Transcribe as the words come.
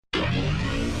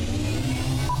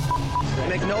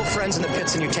make no friends in the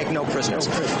pits and you take no prisoners.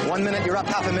 1 minute you're up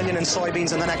 $500,000 in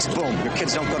soybeans, and the next, boom, your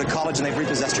kids don't go to college and they've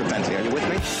repossessed your Bentley. Are you with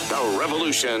me? The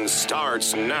revolution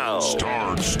starts now.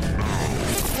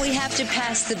 We have to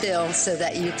pass the bill so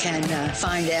that you can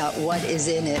find out what is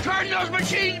in it. Turn those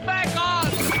machines back on!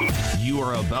 You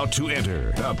are about to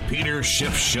enter the Peter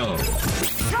Schiff Show. Show me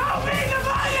the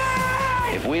money!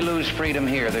 If we lose freedom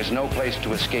here, there's no place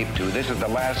to escape to. This is the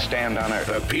last stand on earth.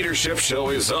 The Peter Schiff Show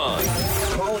is on.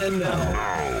 Call in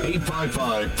now.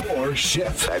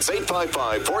 855-4-SCHIFF. That's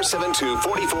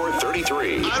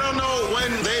 855-472-4433. I don't know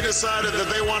when they decided that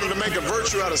they wanted to make a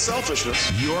virtue out of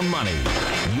selfishness. Your money,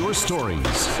 your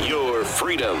stories, your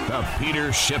freedom. The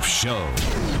Peter Schiff Show.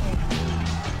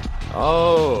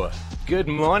 Oh, good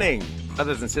morning,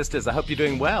 brothers and sisters. I hope you're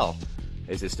doing well.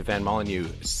 This is Stefan Molyneux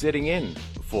sitting in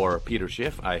for Peter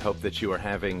Schiff. I hope that you are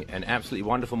having an absolutely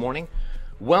wonderful morning.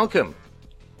 Welcome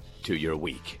to your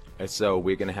week. So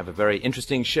we're going to have a very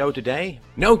interesting show today.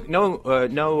 No,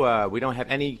 we don't have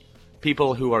any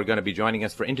people who are going to be joining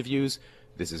us for interviews.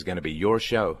 This is going to be your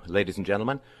show, ladies and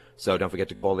gentlemen. So don't forget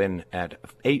to call in at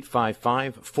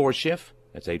 855-4-SCHIFF.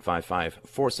 That's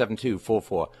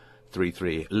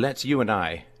 855-472-4433. Let's you and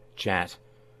I chat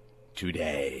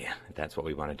today. That's what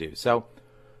we want to do. So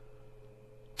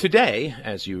today,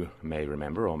 as you may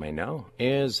remember or may know,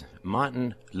 is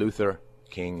Martin Luther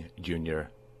King Jr.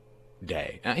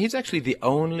 Day. Now, he's actually the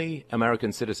only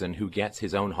American citizen who gets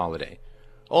his own holiday.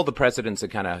 All the presidents are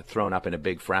kind of thrown up in a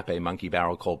big frappe monkey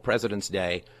barrel called President's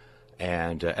Day,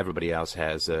 and everybody else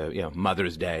has,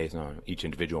 Mother's Day, each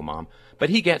individual mom. But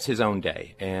he gets his own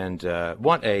day, and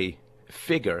what a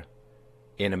figure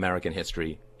in American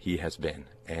history he has been.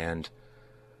 And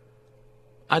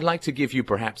I'd like to give you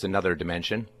perhaps another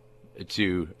dimension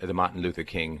to the Martin Luther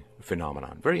King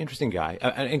phenomenon. Very interesting guy.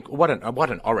 And what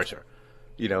an orator.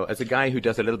 You know, as a guy who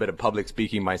does a little bit of public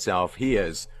speaking myself, he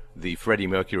is the Freddie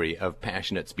Mercury of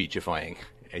passionate speechifying.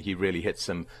 He really hits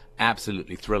some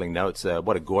absolutely thrilling notes.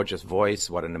 What a gorgeous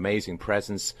voice. What an amazing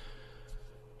presence.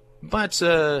 But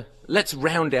let's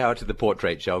round out the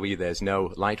portrait, shall we? There's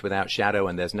no light without shadow,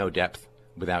 and there's no depth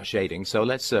without shading. So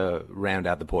let's round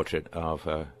out the portrait of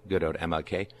good old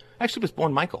MLK. Actually was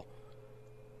born Michael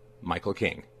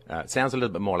King. Sounds a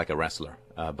little bit more like a wrestler.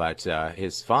 But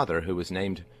his father, who was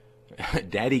named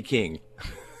Daddy King,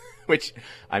 which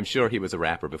I'm sure he was a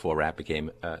rapper before rap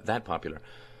became that popular,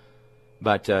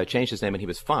 but changed his name when he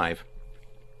was 5.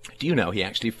 Do you know he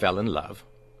actually fell in love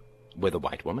with a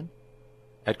white woman?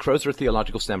 At Crozer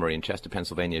Theological Seminary in Chester,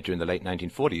 Pennsylvania during the late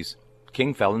 1940s,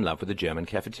 King fell in love with a German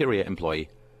cafeteria employee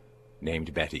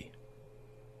named Betty.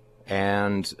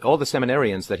 And all the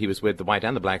seminarians that he was with, the white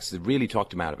and the blacks, really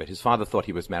talked him out of it. His father thought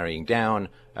he was marrying down,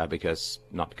 not because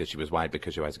she was white,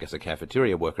 because she was, I guess, a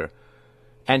cafeteria worker.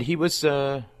 And he was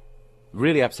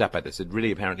really upset by this. It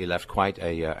really apparently left quite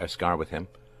a scar with him.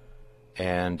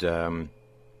 And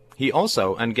he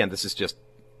also, and again, this is just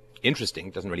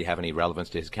interesting, doesn't really have any relevance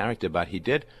to his character, but he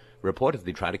did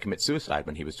reportedly try to commit suicide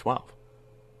when he was 12.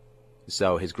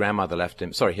 So his grandmother left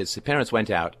him, his parents went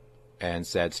out and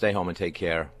said, stay home and take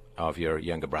care of your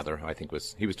younger brother.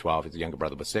 He was 12, his younger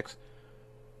brother was 6.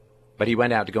 But he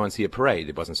went out to go and see a parade.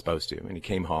 He wasn't supposed to. And he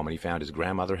came home and he found his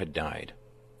grandmother had died.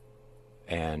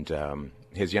 And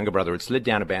his younger brother had slid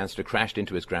down a banister, crashed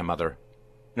into his grandmother.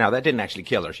 Now, that didn't actually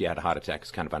kill her. She had a heart attack.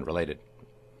 It's kind of unrelated.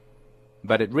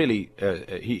 But it really,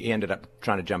 he ended up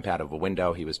trying to jump out of a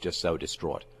window. He was just so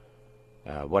distraught.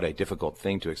 What a difficult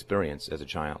thing to experience as a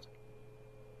child.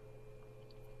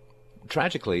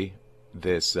 Tragically,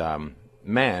 this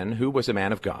man, who was a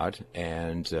man of God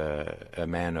and a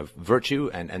man of virtue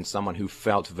and someone who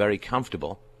felt very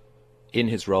comfortable in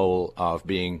his role of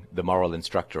being the moral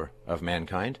instructor of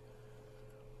mankind,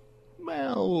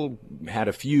 well, had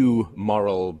a few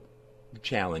moral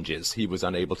challenges he was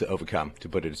unable to overcome, to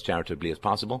put it as charitably as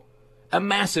possible. A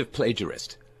massive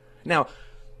plagiarist. Now,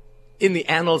 in the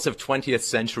annals of 20th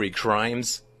century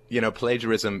crimes,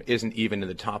 plagiarism isn't even in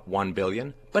the top 1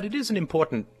 billion, but it is an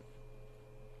important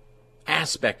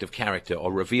aspect of character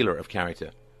or revealer of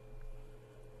character.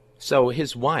 So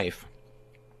his wife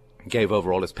gave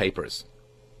over all his papers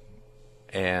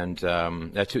and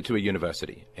to a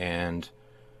university, and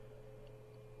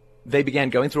they began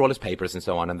going through all his papers and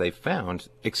so on, and they found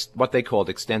what they called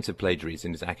extensive plagiaries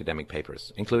in his academic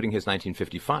papers, including his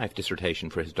 1955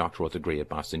 dissertation for his doctoral degree at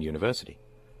Boston University.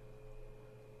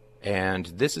 And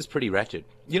this is pretty wretched.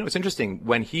 It's interesting.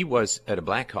 When he was at a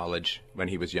black college, when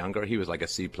he was younger, he was like a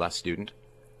C-plus student,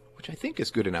 which I think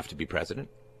is good enough to be president.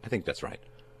 I think that's right.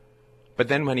 But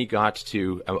then when he got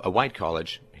to a white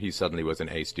college, he suddenly was an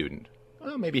A student.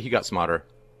 Well, maybe he got smarter.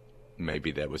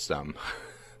 Maybe there was some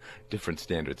different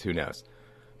standards. Who knows?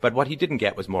 But what he didn't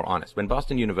get was more honest. When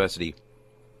Boston University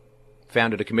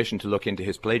founded a commission to look into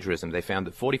his plagiarism, they found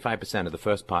that 45% of the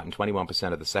first part and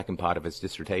 21% of the second part of his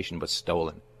dissertation was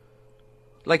stolen.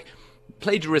 Like,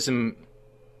 plagiarism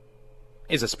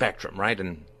is a spectrum, right?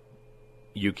 And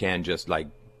you can just, like,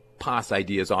 pass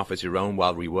ideas off as your own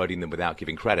while rewording them without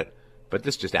giving credit. But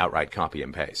this just outright copy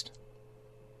and paste.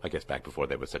 I guess back before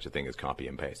there was such a thing as copy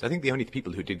and paste. I think the only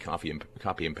people who did copy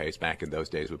and paste back in those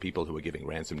days were people who were giving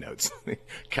ransom notes. They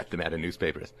cut them out of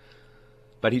newspapers.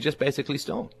 But he just basically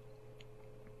stole.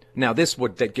 Now, this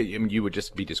would you would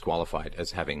just be disqualified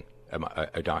as having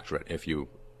a doctorate if you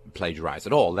plagiarize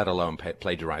at all, let alone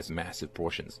plagiarize massive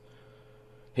portions.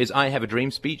 His I Have a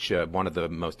Dream speech, one of the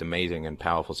most amazing and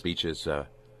powerful speeches.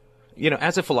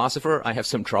 As a philosopher, I have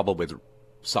some trouble with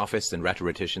sophists and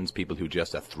rhetoricians, people who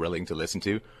just are thrilling to listen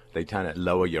to. They kind of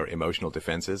lower your emotional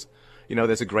defenses.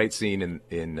 There's a great scene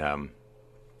in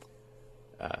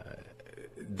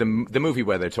the movie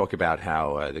where they talk about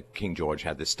how the King George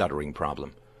had this stuttering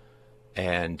problem.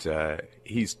 And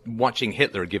he's watching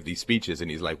Hitler give these speeches,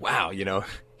 and he's like, wow,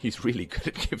 he's really good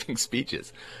at giving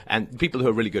speeches. And people who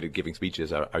are really good at giving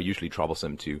speeches are usually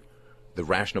troublesome to the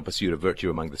rational pursuit of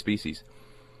virtue among the species.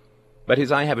 But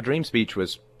his I Have a Dream speech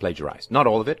was plagiarized. Not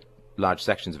all of it, large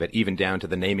sections of it, even down to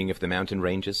the naming of the mountain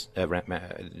ranges.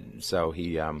 So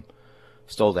he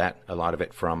stole that, a lot of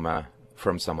it, from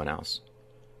someone else.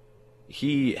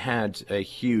 He had a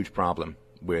huge problem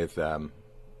with...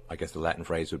 I guess the Latin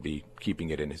phrase would be keeping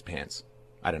it in his pants.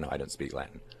 I don't know, I don't speak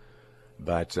Latin.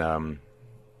 But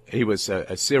he was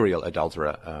a serial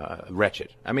adulterer,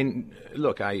 wretched. I mean,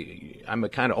 look, I'm a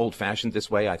kind of old-fashioned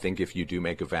this way. I think if you do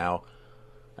make a vow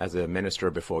as a minister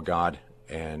before God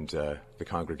and the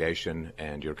congregation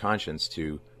and your conscience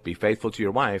to be faithful to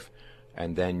your wife,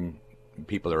 and then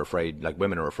people are afraid, like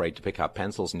women are afraid to pick up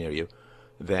pencils near you,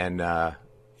 then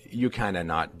you're kind of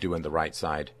not doing the right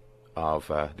side of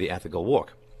the ethical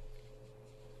walk.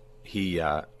 He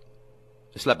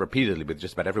slept repeatedly with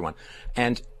just about everyone.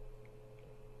 And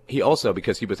he also,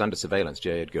 because he was under surveillance,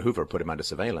 J. Edgar Hoover put him under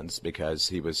surveillance because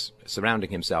he was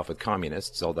surrounding himself with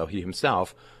communists, although he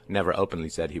himself never openly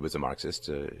said he was a Marxist.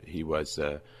 He was,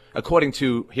 according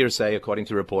to hearsay, according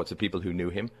to reports of people who knew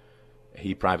him,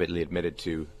 he privately admitted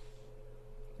to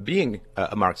being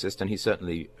a Marxist, and he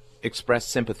certainly expressed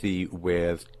sympathy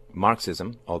with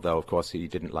Marxism, although, of course, he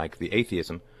didn't like the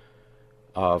atheism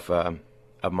of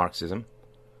Marxism.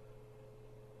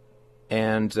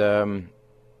 And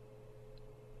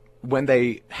when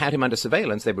they had him under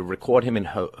surveillance, they would record him in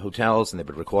hotels, and they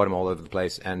would record him all over the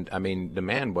place. And, I mean, the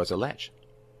man was a lech.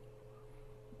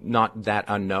 Not that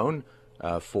unknown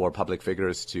for public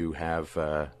figures to have,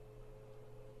 I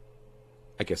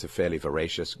guess, a fairly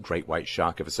voracious great white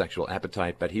shark of a sexual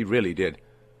appetite, but he really did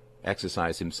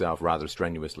exercise himself rather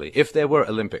strenuously. If there were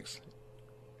Olympics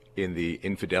in the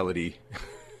infidelity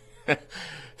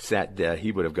set,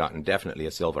 he would have gotten definitely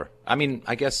a silver. I mean,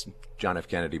 I guess John F.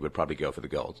 Kennedy would probably go for the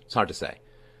gold. It's hard to say.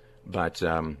 But,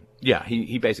 yeah,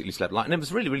 he basically slept a lot. And it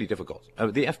was really, really difficult.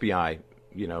 The FBI,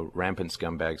 rampant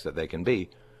scumbags that they can be,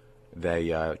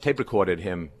 they tape recorded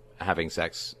him having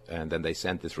sex, and then they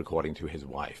sent this recording to his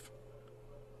wife.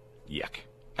 Yuck.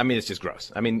 I mean, it's just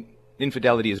gross. I mean,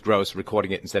 infidelity is gross.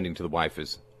 Recording it and sending it to the wife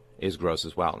is gross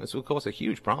as well. And it's, of course, a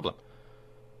huge problem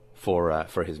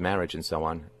for his marriage and so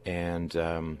on.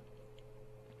 And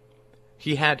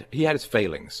he had his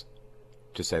failings,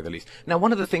 to say the least. Now,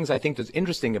 one of the things I think that's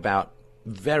interesting about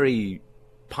very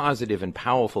positive and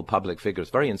powerful public figures,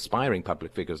 very inspiring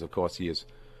public figures, of course, he is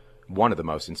one of the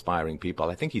most inspiring people.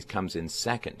 I think he comes in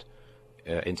second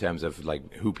in terms of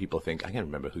like who people think. I can't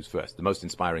remember who's first. The most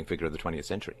inspiring figure of the 20th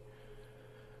century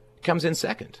comes in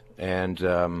second.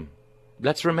 And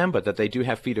let's remember that they do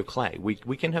have feet of clay.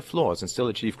 We can have flaws and still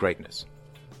achieve greatness.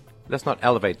 Let's not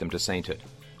elevate them to sainthood.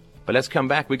 But let's come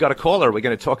back. We got a caller. We're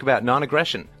going to talk about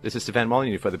non-aggression. This is Stefan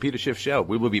Molyneux for the Peter Schiff Show.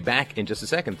 We will be back in just a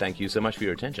second. Thank you so much for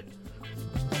your attention.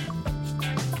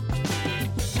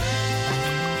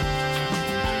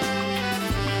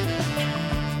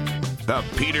 The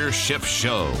Peter Schiff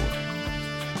Show.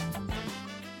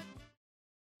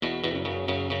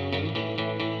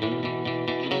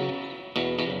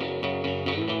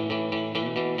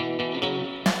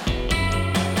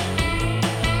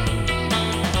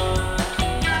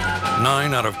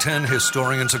 Nine out of 10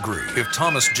 historians agree. If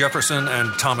Thomas Jefferson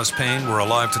and Thomas Paine were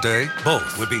alive today,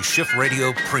 both would be Schiff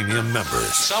Radio Premium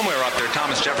members. Somewhere up there,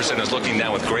 Thomas Jefferson is looking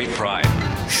down with great pride.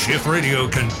 Schiff Radio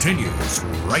continues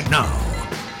right now.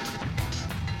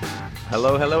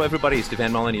 Hello, everybody.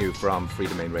 Stefan Molyneux from Free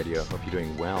Domain Radio. Hope you're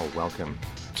doing well. Welcome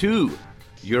to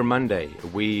your Monday.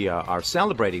 We are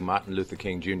celebrating Martin Luther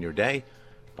King Jr. Day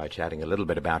by chatting a little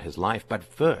bit about his life. But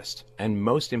first, and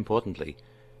most importantly,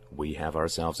 we have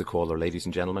ourselves a caller, ladies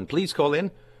and gentlemen. Please call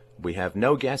in. We have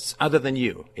no guests other than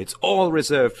you. It's all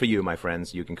reserved for you, my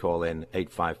friends. You can call in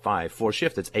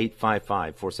 855-4SHIFT. It's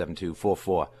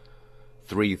 855-472-4433.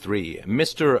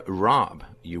 Mr. Rob,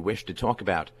 you wish to talk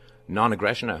about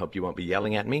non-aggression. I hope you won't be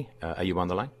yelling at me. Are you on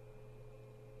the line?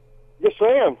 Yes,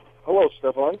 I am. Hello,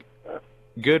 Stefan.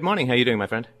 Good morning. How are you doing, my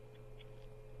friend?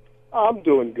 I'm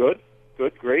doing good.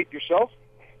 Good, great. Yourself?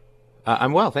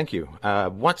 I'm well, thank you.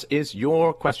 What is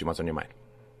your question? What's on your mind?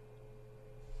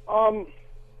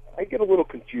 I get a little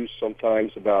confused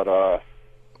sometimes about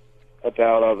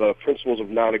the principles of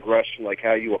non-aggression, like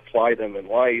how you apply them in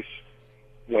life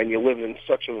when you live in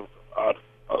such an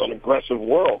aggressive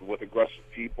world with aggressive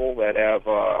people that have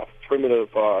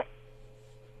primitive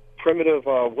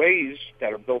ways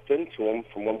that are built into them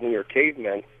from when we were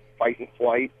cavemen, fight and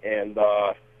flight, and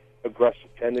aggressive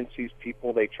tendencies.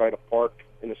 People, they try to park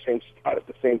in the same spot at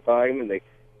the same time, and they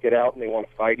get out and they want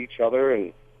to fight each other.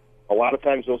 And a lot of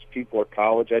times those people are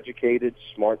college-educated,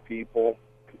 smart people,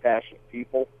 compassionate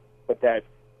people, but that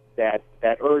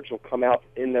urge will come out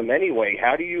in them anyway.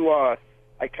 How do you, I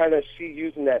kind of see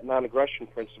using that non-aggression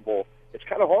principle, it's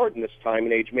kind of hard in this time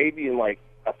and age, maybe in like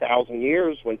 1,000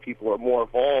 years when people are more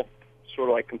evolved, sort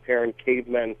of like comparing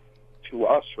cavemen to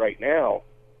us right now.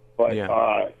 But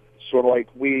sort of like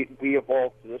we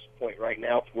evolved to this point right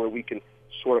now to where we can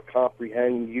sort of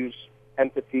comprehend, use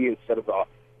empathy instead of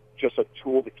just a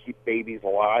tool to keep babies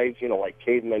alive. You know, like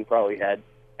cavemen probably had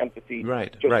empathy.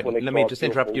 Right. Let me just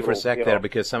interrupt you for a sec there,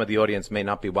 because some of the audience may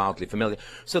not be wildly familiar.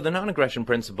 So the non-aggression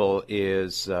principle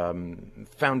is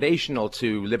foundational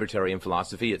to libertarian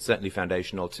philosophy. It's certainly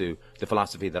foundational to the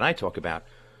philosophy that I talk about.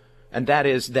 And that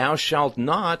is, thou shalt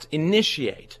not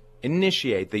initiate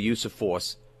the use of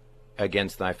force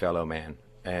against thy fellow man.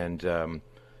 And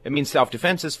it means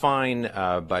self-defense is fine,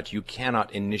 but you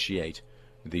cannot initiate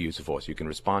the use of force. You can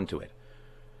respond to it.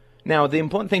 Now, the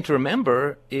important thing to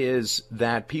remember is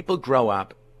that people grow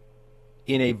up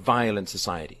in a violent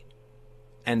society,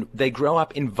 and they grow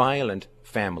up in violent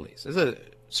families. This is a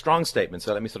strong statement,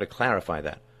 so let me sort of clarify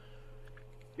that.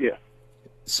 Yeah.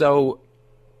 So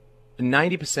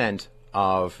 90%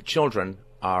 of children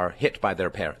are hit by their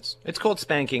parents. It's called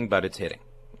spanking, but it's hitting.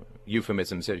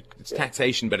 Euphemisms, it's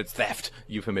taxation, but it's theft.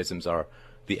 Euphemisms are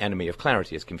the enemy of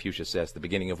clarity. As Confucius says, the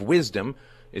beginning of wisdom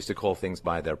is to call things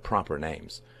by their proper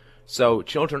names. So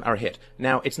children are hit.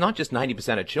 Now, it's not just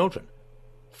 90% of children.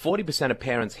 40% of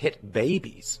parents hit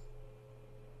babies.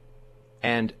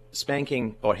 And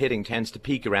spanking or hitting tends to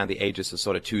peak around the ages of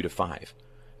sort of 2 to 5.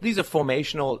 These are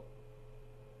formational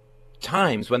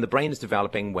times when the brain is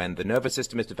developing, when the nervous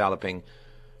system is developing,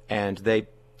 and they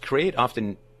create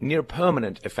often near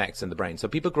permanent effects in the brain. So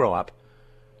people grow up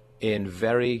in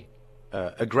very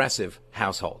aggressive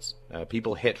households.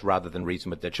 People hit rather than reason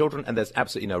with their children, and there's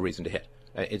absolutely no reason to hit.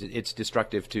 It's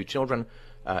destructive to children.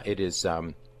 It is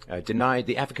denied.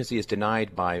 The efficacy is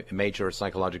denied by major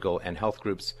psychological and health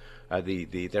groups.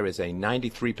 There is a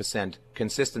 93%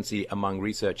 consistency among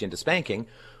research into spanking,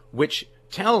 which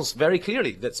tells very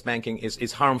clearly that spanking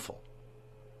is harmful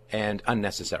and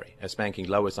unnecessary. Spanking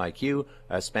lowers IQ.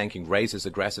 Spanking raises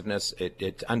aggressiveness.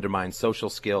 It undermines social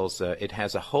skills. It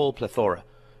has a whole plethora.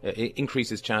 It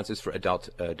increases chances for adult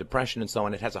depression and so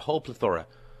on. It has a whole plethora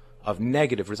of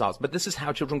negative results. But this is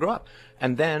how children grow up.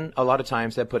 And then a lot of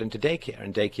times they're put into daycare.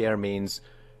 And daycare means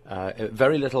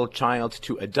very little child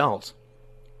to adult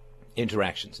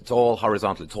interactions. It's all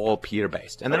horizontal. It's all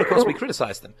peer-based. And then, of course, we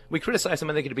criticize them. We criticize them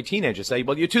when they get to be teenagers. Say,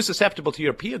 well, you're too susceptible to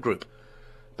your peer group.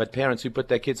 But parents who put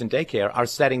their kids in daycare are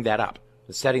setting that up.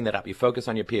 They're setting that up. You focus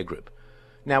on your peer group.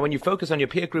 Now, when you focus on your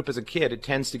peer group as a kid, it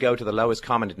tends to go to the lowest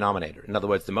common denominator. In other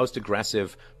words, the most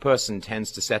aggressive person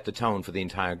tends to set the tone for the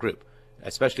entire group,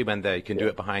 especially when they can do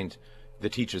it behind the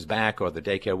teacher's back or the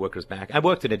daycare worker's back. I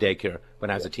worked in a daycare when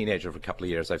I was a teenager for a couple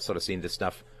of years. I've sort of seen this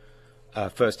stuff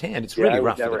firsthand. It's really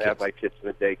rough. I would never have my kids in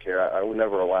the daycare. I would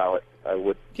never allow it. I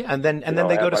would. Yeah, and then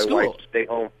they go to school. Stay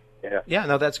home. Yeah,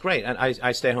 no, that's great. And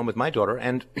I stay home with my daughter,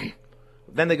 and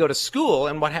then they go to school,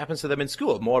 and what happens to them in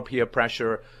school? More peer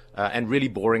pressure and really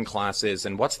boring classes,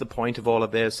 and what's the point of all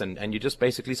of this? And you just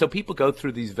basically, so people go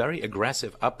through these very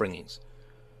aggressive upbringings,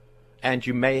 and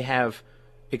you may have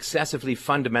excessively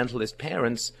fundamentalist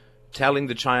parents telling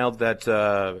the child that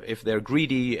if they're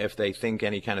greedy, if they think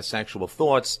any kind of sexual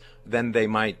thoughts, then they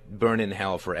might burn in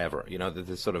hell forever. You know,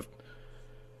 this sort of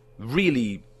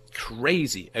really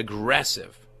crazy,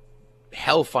 aggressive,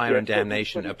 hellfire and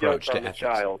damnation approach to ethics.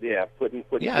 Child, putting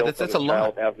that's a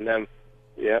lot. Having them,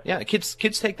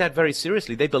 kids take that very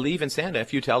seriously. They believe in Santa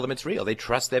if you tell them it's real. They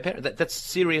trust their parents. That's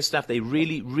serious stuff. They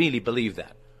really, really believe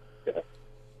that.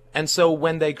 And so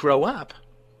when they grow up,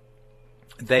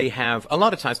 they have, a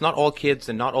lot of times, not all kids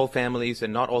and not all families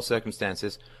and not all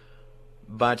circumstances,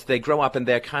 but they grow up and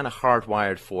they're kind of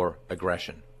hardwired for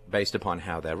aggression based upon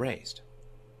how they're raised.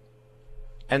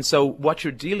 And so what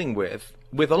you're dealing with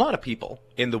a lot of people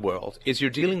in the world is you're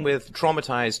dealing with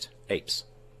traumatized apes.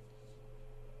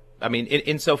 I mean,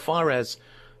 insofar as,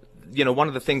 you know, one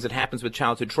of the things that happens with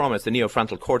childhood trauma is the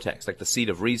neofrontal cortex, like the seat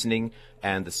of reasoning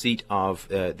and the seat of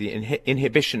the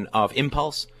inhibition of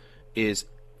impulse is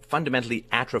fundamentally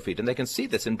atrophied. And they can see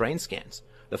this in brain scans.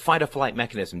 The fight-or-flight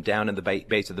mechanism down in the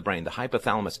base of the brain, the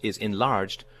hypothalamus, is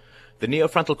enlarged. The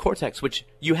neofrontal cortex, which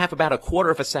you have about a quarter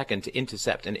of a second to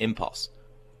intercept an impulse.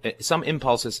 Some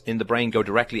impulses in the brain go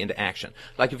directly into action.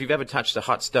 Like if you've ever touched a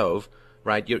hot stove,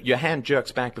 right, your hand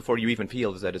jerks back before you even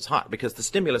feel that it's hot, because the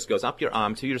stimulus goes up your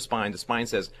arm to your spine. The spine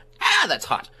says, "Ah, that's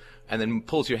hot," and then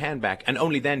pulls your hand back, and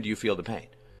only then do you feel the pain.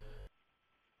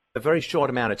 A very short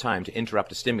amount of time to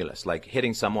interrupt a stimulus, like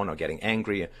hitting someone or getting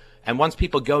angry. And once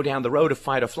people go down the road of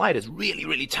fight or flight, it's really,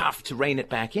 really tough to rein it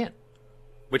back in,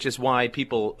 which is why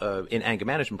people in anger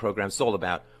management programs, it's all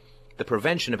about the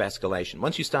prevention of escalation.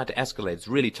 Once you start to escalate, it's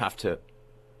really tough to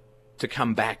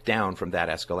come back down from that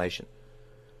escalation.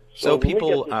 So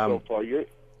people,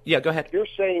 yeah, go ahead. You're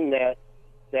saying that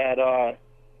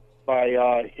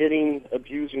by hitting,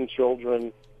 abusing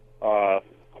children,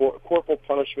 corporal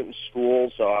punishment in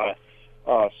schools,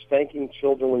 spanking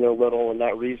children when they're little and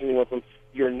not reasoning with them,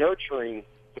 you're nurturing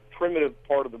the primitive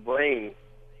part of the brain,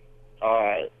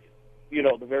 the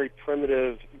very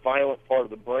primitive, violent part of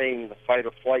the brain, the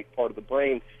fight-or-flight part of the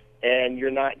brain, and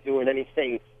you're not doing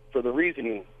anything for the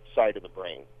reasoning side of the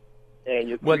brain. And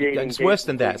you're it's worse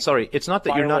than that. Sorry, it's not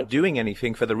that you're not doing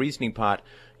anything for the reasoning part.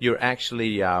 You're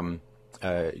actually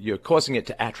you're causing it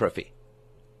to atrophy.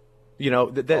 You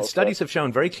know, studies have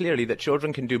shown very clearly that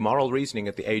children can do moral reasoning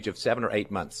at the age of 7 or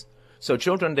 8 months. So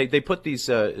children, they put these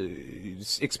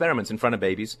experiments in front of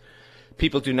babies.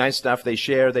 People do nice stuff, they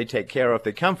share, they take care of,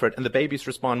 they comfort, and the babies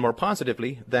respond more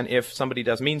positively than if somebody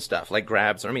does mean stuff, like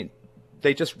grabs.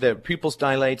 Their pupils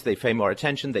dilate, they pay more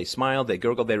attention, they smile, they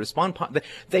gurgle, they respond.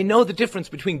 They know the difference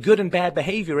between good and bad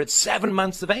behavior at 7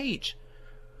 months of age.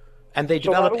 And they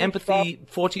develop empathy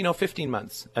 14 or 15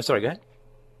 months. Sorry, go ahead.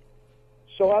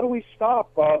 So how do we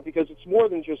stop? Because it's more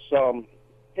than just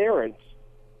parents.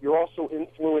 You're also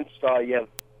influenced. You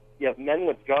have men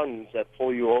with guns that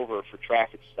pull you over for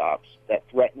traffic stops, that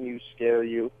threaten you, scare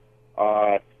you.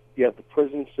 You have the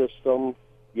prison system.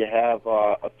 You have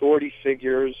authority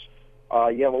figures.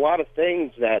 You have a lot of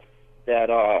things that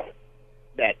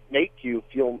make you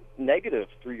feel negative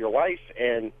through your life.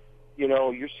 And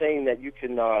you're saying that you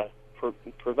can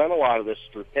prevent a lot of this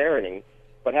through parenting.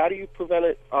 But how do you prevent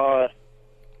it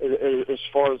as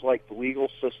far as like the legal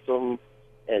system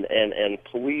and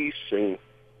police and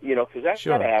because that's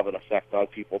got to have an effect on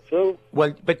people too.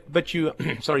 Well, but you,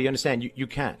 sorry, you understand, you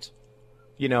can't.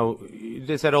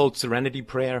 There's that old serenity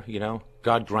prayer,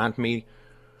 God grant me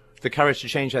the courage to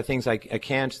change the things I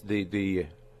can't, the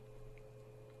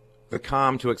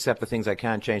calm to accept the things I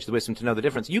can't change, the wisdom to know the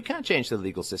difference. You can't change the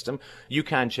legal system. You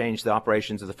can't change the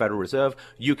operations of the Federal Reserve.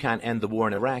 You can't end the war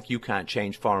in Iraq. You can't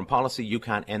change foreign policy. You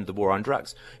can't end the war on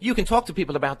drugs. You can talk to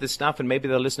people about this stuff, and maybe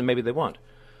they'll listen, maybe they won't.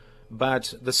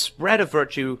 But the spread of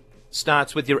virtue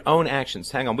starts with your own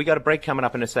actions. Hang on, we got a break coming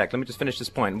up in a sec. Let me just finish this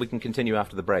point, and we can continue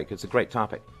after the break. It's a great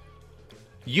topic.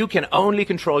 You can only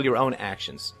control your own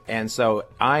actions. And so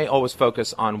I always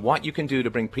focus on what you can do to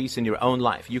bring peace in your own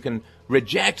life. You can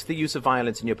reject the use of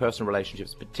violence in your personal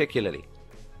relationships, particularly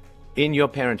in your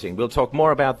parenting. We'll talk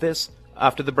more about this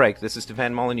after the break. This is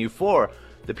Stefan Molyneux for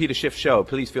The Peter Schiff Show.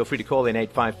 Please feel free to call in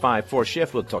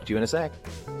 855-4SCHIFF. We'll talk to you in a sec.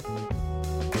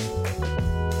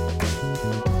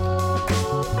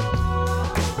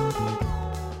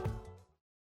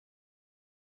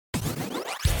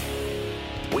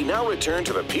 We now return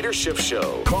to the Peter Schiff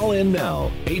Show. Call in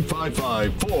now,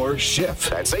 855-4SCHIFF.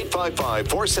 That's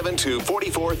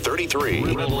 855-472-4433.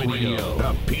 Rebel Radio,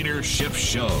 the Peter Schiff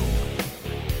Show.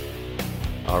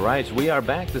 All right, we are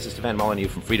back. This is Stefan Molyneux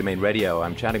from Free Domain Radio.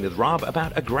 I'm chatting with Rob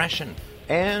about aggression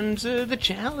and the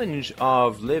challenge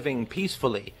of living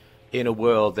peacefully in a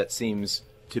world that seems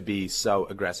to be so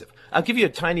aggressive. I'll give you a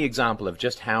tiny example of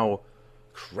just how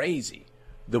crazy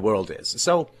the world is.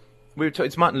 So,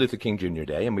 it's Martin Luther King Jr.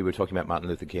 Day, and we were talking about Martin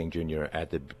Luther King Jr. at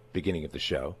the beginning of the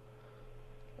show.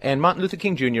 And Martin Luther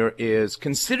King Jr. is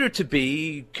considered to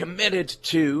be committed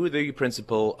to the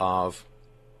principle of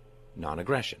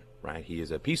non-aggression, right? He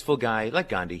is a peaceful guy. Like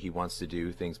Gandhi, he wants to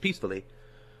do things peacefully.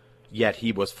 Yet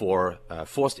he was for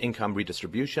forced income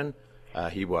redistribution.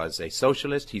 He was a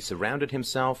socialist. He surrounded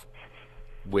himself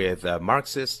with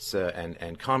Marxists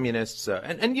and communists.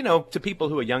 And, you know, to people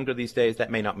who are younger these days,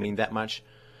 that may not mean that much.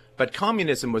 But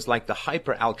communism was like the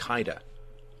hyper Al-Qaeda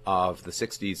of the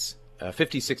 60s, 50s,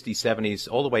 60s, 70s,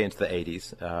 all the way into the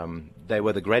 80s. They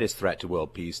were the greatest threat to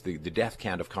world peace. The death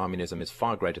count of communism is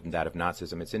far greater than that of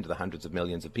Nazism. It's into the hundreds of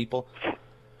millions of people.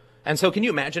 And so can you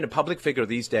imagine a public figure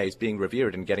these days being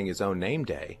revered and getting his own name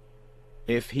day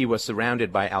if he was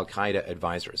surrounded by Al-Qaeda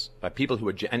advisors, by people who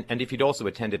were, and if he'd also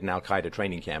attended an Al-Qaeda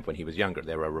training camp when he was younger?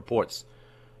 There are reports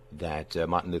that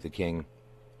Martin Luther King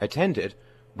attended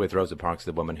with Rosa Parks,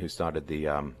 the woman who started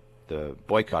the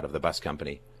boycott of the bus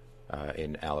company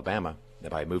in Alabama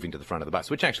by moving to the front of the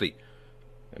bus, which actually,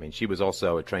 I mean, she was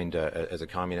also trained as a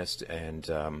communist,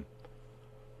 and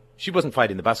she wasn't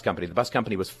fighting the bus company. The bus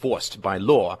company was forced by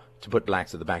law to put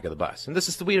blacks at the back of the bus. And this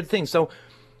is the weird thing. So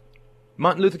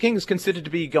Martin Luther King is considered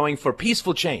to be going for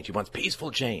peaceful change. He wants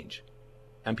peaceful change.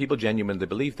 And people genuinely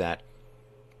believe that.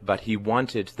 But he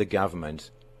wanted the government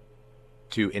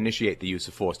to initiate the use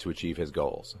of force to achieve his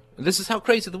goals. And this is how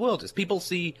crazy the world is. People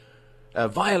see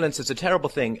violence as a terrible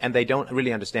thing, and they don't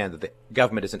really understand that the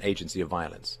government is an agency of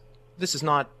violence. This is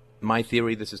not my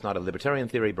theory. This is not a libertarian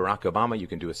theory. Barack Obama, you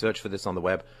can do a search for this on the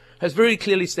web, has very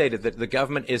clearly stated that the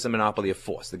government is a monopoly of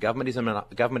force. The government is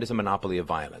a monopoly of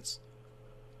violence.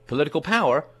 Political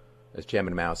power, as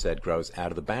Chairman Mao said, grows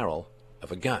out of the barrel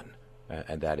of a gun,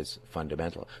 and that is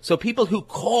fundamental. So people who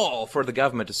call for the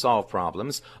government to solve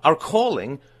problems are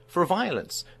calling for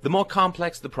violence. The more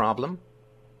complex the problem,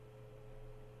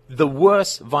 the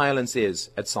worse violence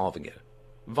is at solving it.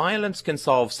 Violence can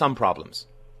solve some problems.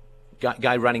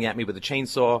 Guy running at me with a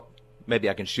chainsaw, maybe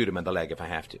I can shoot him in the leg if I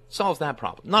have to. Solves that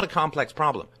problem. Not a complex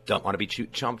problem. Don't want to be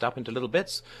chomped up into little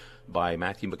bits by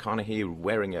Matthew McConaughey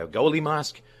wearing a goalie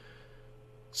mask.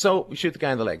 So we shoot the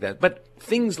guy in the leg. But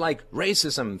things like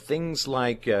racism, things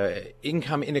like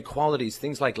income inequalities,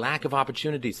 things like lack of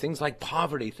opportunities, things like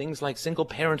poverty, things like single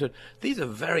parenthood, these are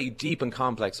very deep and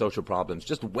complex social problems.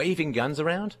 Just waving guns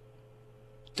around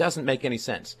doesn't make any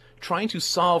sense. Trying to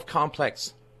solve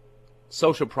complex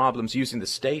social problems using the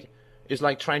state is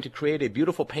like trying to create a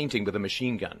beautiful painting with a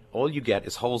machine gun. All you get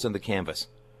is holes in the canvas,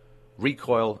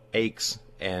 recoil, aches,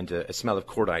 and a smell of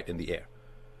cordite in the air.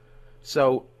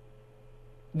 So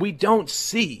we don't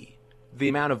see the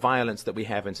amount of violence that we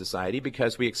have in society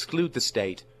because we exclude the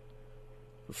state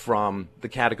from the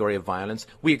category of violence.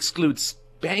 We exclude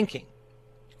spanking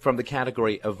from the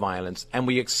category of violence, and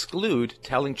we exclude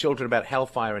telling children about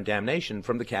hellfire and damnation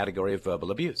from the category of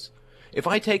verbal abuse. If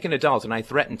I take an adult and I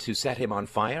threaten to set him on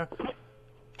fire,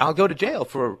 I'll go to jail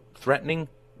for threatening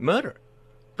murder.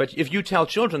 But if you tell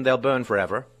children they'll burn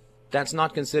forever, that's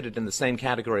not considered in the same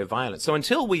category of violence. So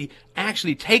until we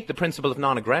actually take the principle of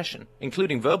non-aggression,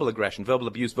 including verbal aggression, verbal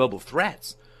abuse, verbal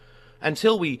threats,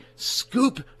 until we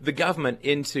scoop the government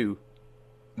into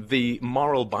the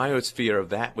moral biosphere of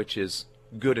that which is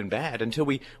good and bad, until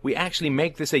we actually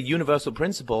make this a universal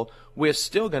principle, we're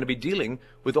still going to be dealing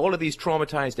with all of these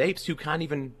traumatized apes who can't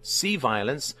even see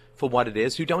violence for what it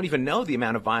is, who don't even know the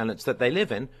amount of violence that they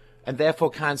live in, and therefore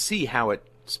can't see how it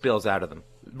spills out of them.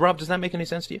 Rob, does that make any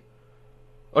sense to you?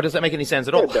 Or does that make any sense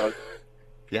at all? It does.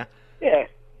 Yeah? Yeah,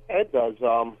 it does.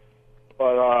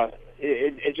 But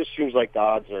it just seems like the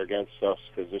odds are against us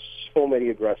because there's so many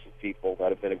aggressive people that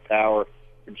have been in power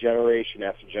for generation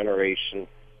after generation.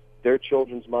 Their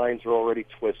children's minds are already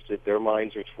twisted. Their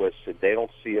minds are twisted. They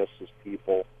don't see us as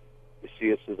people. They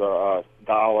see us as a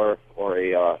dollar or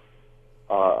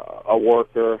a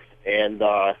worker. And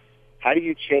how do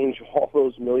you change all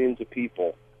those millions of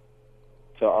people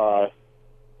to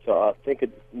think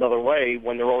another way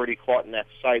when they're already caught in that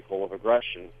cycle of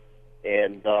aggression?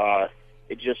 And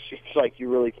it just seems like you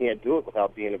really can't do it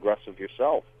without being aggressive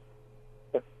yourself.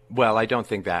 Well, I don't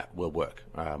think that will work.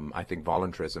 I think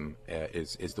voluntarism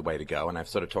is the way to go, and I've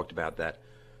sort of talked about that.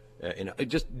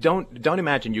 Just don't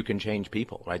imagine you can change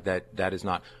people, right? That is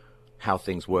not how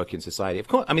things work in society. Of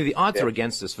course, I mean the odds are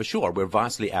against us for sure. We're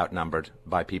vastly outnumbered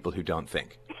by people who don't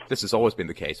think. This has always been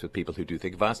the case with people who do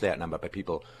think. Vastly outnumbered by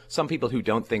some people who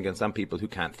don't think, and some people who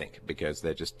can't think because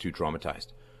they're just too traumatized.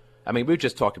 I mean, we've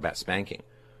just talked about spanking.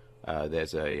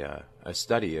 There's a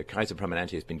study, Kaiser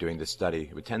Permanente has been doing this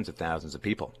study with tens of thousands of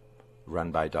people,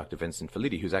 run by Dr. Vincent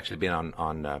Felitti, who's actually been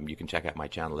on you can check out my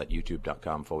channel at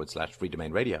youtube.com/Free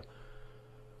Domain Radio.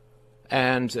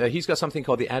 And he's got something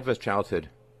called the Adverse Childhood,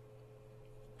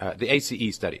 the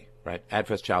ACE study, right?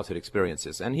 Adverse Childhood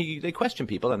Experiences. And they question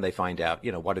people and they find out,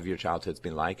 what have your childhoods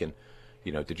been like? And,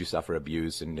 did you suffer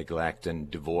abuse and neglect and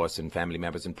divorce and family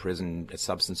members in prison,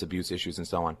 substance abuse issues and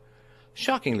so on?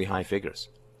 Shockingly high figures.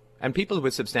 And people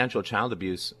with substantial child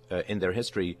abuse in their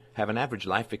history have an average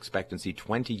life expectancy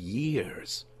 20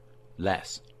 years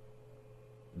less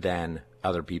than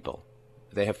other people.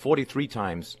 They have 43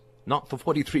 times, not for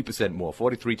 43% more,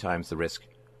 43 times the risk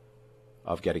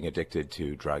of getting addicted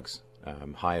to drugs,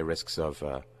 higher risks of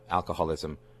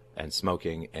alcoholism and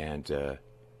smoking and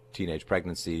teenage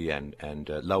pregnancy and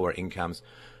lower incomes.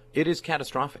 It is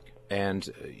catastrophic. And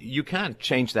you can't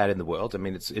change that in the world. I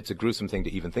mean, it's a gruesome thing to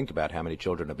even think about how many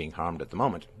children are being harmed at the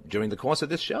moment during the course of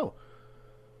this show.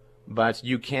 But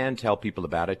you can tell people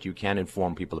about it. You can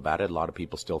inform people about it. A lot of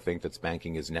people still think that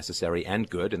spanking is necessary and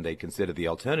good, and they consider the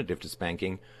alternative to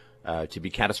spanking to be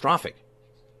catastrophic.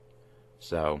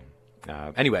 So,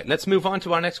 anyway, let's move on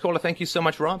to our next caller. Thank you so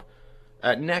much, Rob.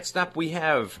 Next up, we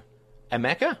have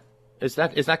Emeka. Is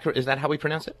that how we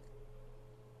pronounce it?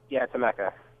 Yeah, it's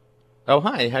Emeka. Oh,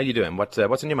 hi. How you doing? What's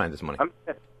on your mind this morning?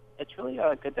 It's really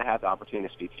good to have the opportunity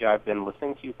to speak to you. I've been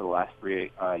listening to you for the last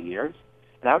 3 years,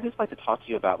 and I would just like to talk to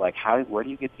you about where do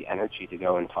you get the energy to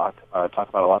go and talk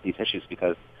about a lot of these issues?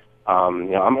 Because I'm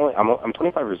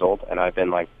 25 years old, and I've been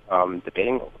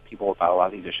debating with people about a lot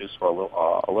of these issues for a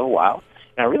little while,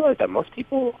 and I realized that most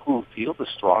people who feel the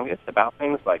strongest about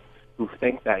things, who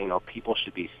think that people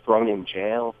should be thrown in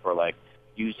jail for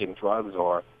using drugs,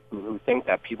 or who think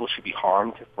that people should be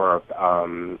harmed for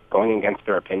going against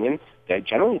their opinion, they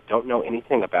generally don't know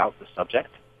anything about the subject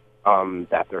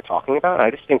that they're talking about. And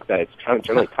I just think that it's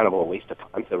generally kind of a waste of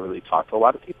time to really talk to a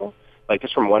lot of people.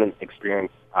 Just from one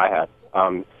experience I had,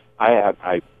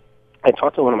 I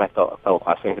talked to one of my fellow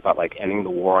classmates about ending the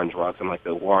war on drugs, and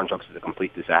the war on drugs is a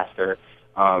complete disaster.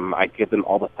 I give them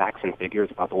all the facts and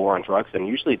figures about the war on drugs, and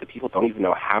usually the people don't even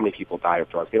know how many people die of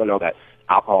drugs. They don't know that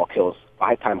alcohol kills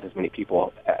 5 times as many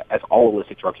people as all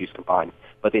illicit drug use combined.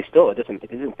 But it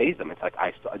doesn't faze them. It's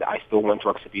I still want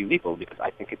drugs to be legal because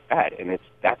I think it's bad, and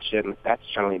that's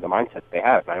generally the mindset they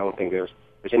have. And I don't think there's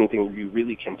anything you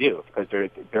really can do, because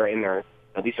they're in their,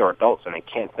 these are adults and they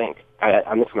can't think.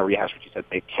 I'm just going to rehash what you said.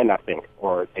 They cannot think,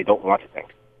 or they don't want to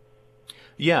think.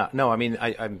 Yeah, no, I mean,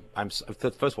 I'm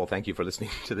first of all, thank you for listening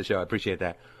to the show. I appreciate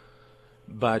that.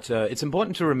 But it's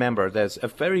important to remember there's a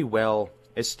very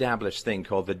well-established thing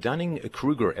called the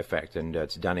Dunning-Kruger effect, and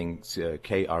it's Dunning,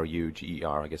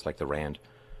 K-R-U-G-E-R, I guess like the Rand.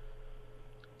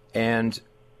 And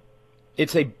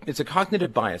it's a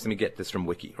cognitive bias. Let me get this from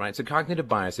Wiki, right? It's a cognitive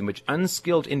bias in which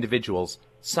unskilled individuals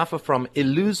suffer from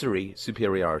illusory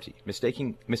superiority,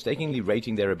 mistakenly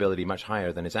rating their ability much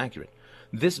higher than is accurate.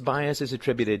 This bias is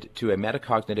attributed to a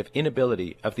metacognitive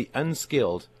inability of the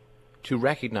unskilled to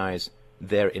recognize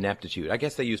their ineptitude. I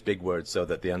guess they use big words so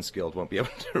that the unskilled won't be able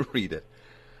to read it.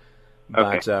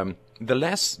 But Okay. The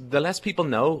less people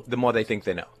know, the more they think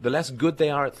they know. The less good they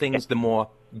are at things, the more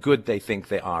good they think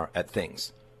they are at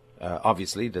things.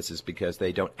 Obviously, this is because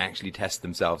they don't actually test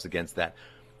themselves against that,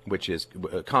 which is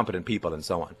competent people and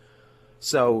so on.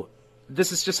 So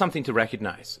this is just something to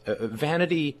recognize.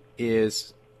 Vanity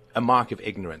is a mark of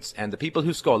ignorance, and the people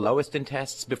who score lowest in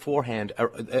tests beforehand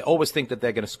always think that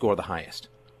they're going to score the highest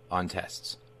on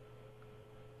tests.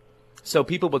 So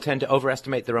people will tend to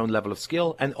overestimate their own level of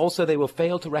skill, and also they will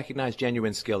fail to recognize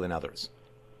genuine skill in others,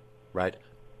 right?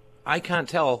 I can't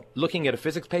tell, looking at a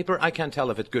physics paper, I can't tell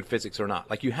if it's good physics or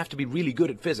not. You have to be really good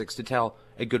at physics to tell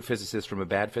a good physicist from a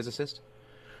bad physicist.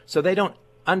 So they don't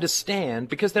understand,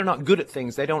 because they're not good at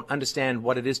things, they don't understand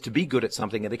what it is to be good at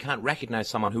something, and they can't recognize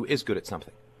someone who is good at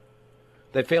something.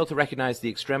 They fail to recognize the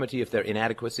extremity of their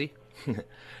inadequacy,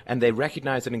 and they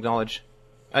recognize and acknowledge,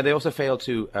 and they also fail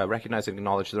to recognize and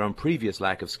acknowledge their own previous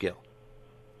lack of skill,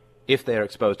 if they are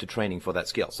exposed to training for that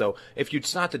skill. So if you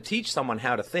start to teach someone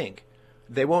how to think,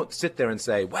 they won't sit there and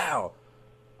say, wow,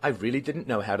 I really didn't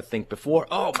know how to think before.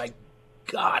 Oh my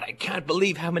God, I can't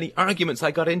believe how many arguments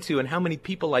I got into and how many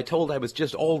people I told I was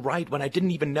just all right when I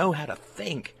didn't even know how to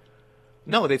think.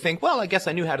 No, they think, well, I guess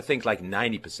I knew how to think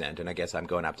 90%, and I guess I'm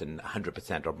going up to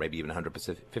 100% or maybe even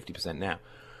 150% now.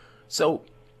 So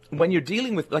when you're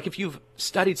dealing with, if you've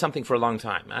studied something for a long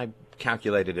time, I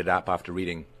calculated it up after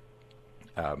reading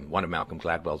one of Malcolm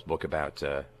Gladwell's book about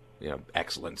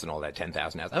excellence and all that,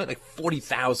 10,000 hours. I went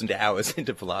 40,000 hours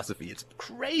into philosophy. It's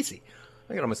crazy.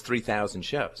 I got almost 3,000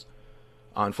 shows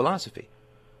on philosophy.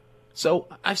 So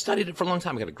I've studied it for a long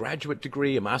time. I got a graduate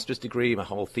degree, a master's degree. My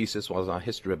whole thesis was on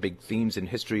history, big themes in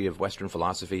history of Western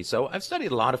philosophy. So I've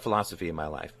studied a lot of philosophy in my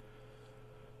life.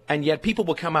 And yet people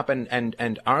will come up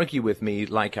and argue with me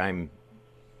like I'm,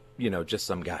 just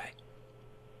some guy.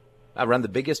 I run the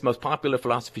biggest, most popular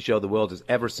philosophy show the world has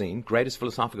ever seen, greatest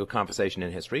philosophical conversation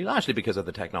in history, largely because of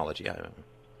the technology.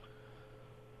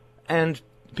 And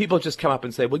people just come up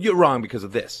and say, well, you're wrong because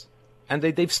of this. And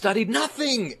they've studied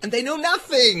nothing, and they know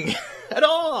nothing at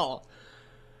all.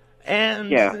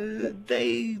 And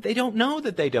they don't know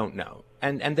that they don't know.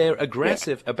 And they're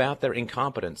aggressive about their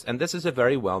incompetence. And this is a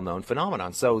very well-known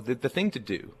phenomenon. So the thing to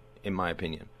do, in my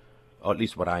opinion, or at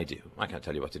least what I do, I can't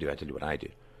tell you what to do, I tell you what I do.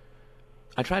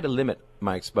 I try to limit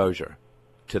my exposure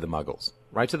to the muggles,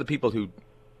 right? To the people who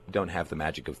don't have the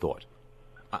magic of thought.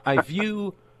 I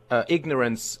view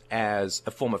ignorance as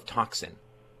a form of toxin,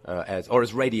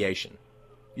 as radiation.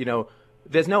 You know,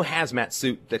 there's no hazmat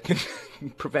suit that can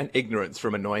prevent ignorance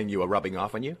from annoying you or rubbing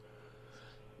off on you.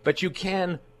 But you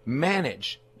can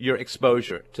manage your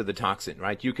exposure to the toxin,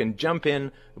 right? You can jump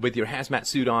in with your hazmat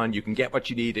suit on, you can get what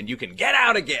you need, and you can get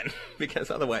out again,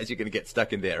 because otherwise you're going to get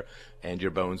stuck in there, and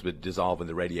your bones would dissolve in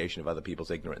the radiation of other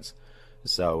people's ignorance.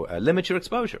 So limit your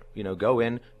exposure. You know, go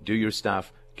in, do your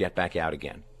stuff, get back out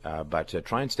again. But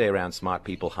try and stay around smart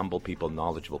people, humble people,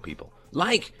 knowledgeable people.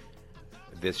 Like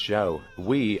this show.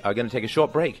 We are going to take a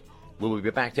short break. We will be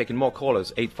back taking more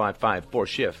callers.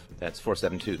 855-4-SHIFT. That's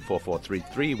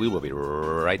 472-4433. We will be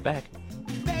right back.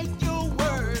 Make your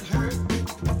word heard.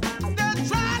 They're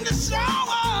trying to show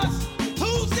us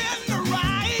who's in the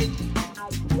right.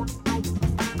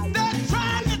 They're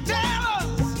trying to tell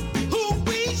us who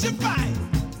we should fight.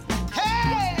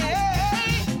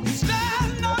 Hey,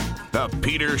 stand up. The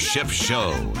Peter Schiff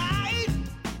Show.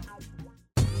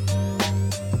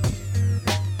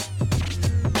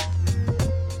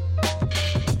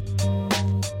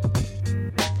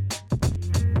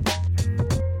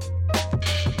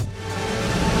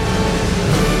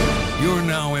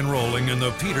 In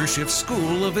the Peter Schiff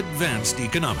School of Advanced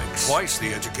Economics. Twice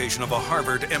the education of a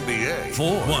Harvard MBA.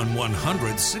 For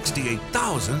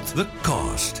 168,000th the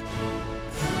cost.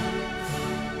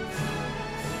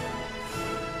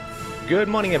 Good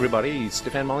morning, everybody.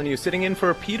 Stefan Molyneux sitting in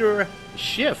for Peter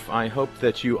Schiff. I hope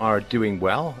that you are doing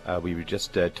well. We were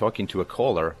just talking to a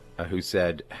caller who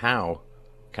said, how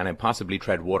can I possibly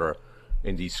tread water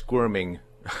in the squirming,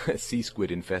 sea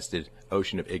squid-infested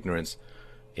ocean of ignorance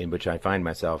in which I find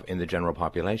myself in the general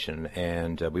population?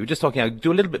 And we were just talking, I'll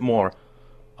do a little bit more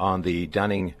on the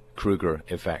Dunning-Kruger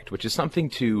effect, which is something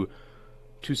to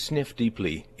sniff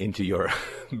deeply into your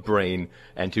brain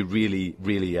and to really,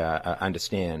 really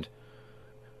understand.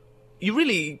 You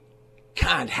really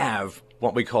can't have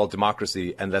what we call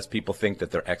democracy unless people think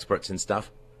that they're experts in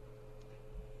stuff.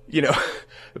 You know,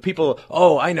 people,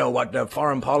 I know what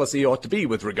foreign policy ought to be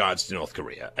with regards to North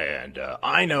Korea, and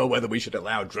I know whether we should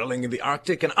allow drilling in the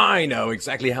Arctic, and I know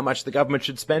exactly how much the government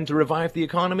should spend to revive the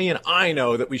economy, and I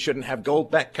know that we shouldn't have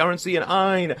gold-backed currency, and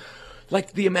I know.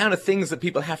 Like, the amount of things that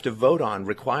people have to vote on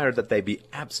require that they be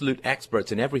absolute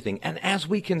experts in everything, and as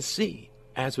we can see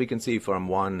from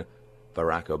one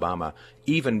Barack Obama,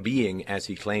 even being, as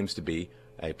he claims to be,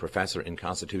 a professor in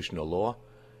constitutional law,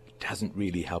 doesn't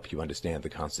really help you understand the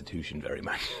Constitution very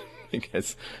much,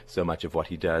 because so much of what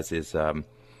he does is, I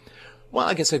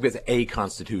guess it's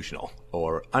aconstitutional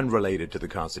or unrelated to the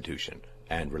Constitution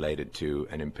and related to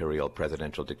an imperial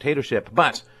presidential dictatorship.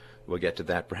 But we'll get to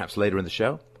that perhaps later in the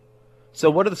show. So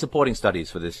what are the supporting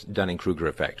studies for this Dunning-Kruger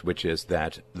effect, which is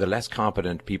that the less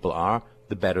competent people are,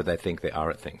 the better they think they are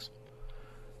at things?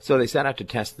 So they set out to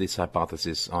test this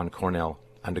hypothesis on Cornell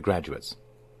undergraduates.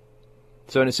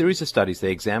 So in a series of studies,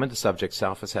 they examined the subject's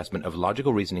self-assessment of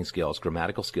logical reasoning skills,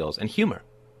 grammatical skills, and humor.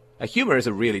 Humor is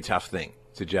a really tough thing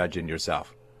to judge in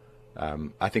yourself.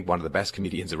 I think one of the best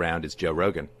comedians around is Joe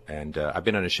Rogan, and I've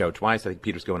been on his show twice. I think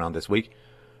Peter's going on this week.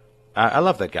 I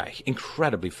love that guy.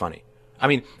 Incredibly funny. I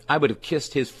mean, I would have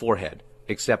kissed his forehead,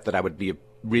 except that I would be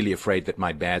really afraid that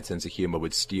my bad sense of humor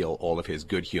would steal all of his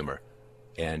good humor,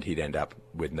 and he'd end up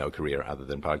with no career other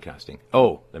than podcasting.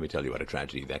 Oh, let me tell you what a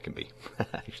tragedy that can be.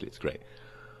 Actually, it's great.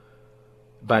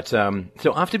 But,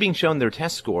 so after being shown their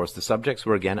test scores, the subjects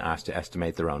were again asked to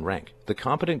estimate their own rank. The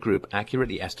competent group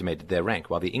accurately estimated their rank,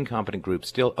 while the incompetent group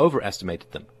still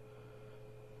overestimated them.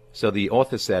 So the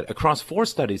authors said, across 4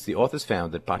 studies, the authors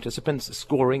found that participants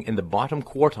scoring in the bottom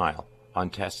quartile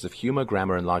on tests of humor,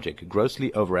 grammar, and logic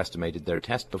grossly overestimated their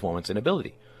test performance and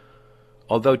ability.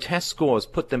 Although test scores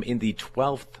put them in the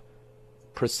 12th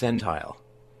percentile.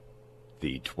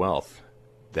 The 12th.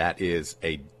 That is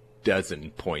a dozen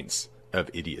points of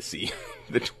idiocy.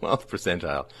 The 12th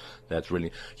percentile. That's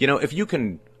really... You know, if you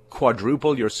can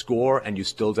quadruple your score and you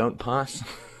still don't pass,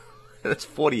 that's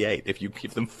 48. If you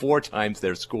give them 4 times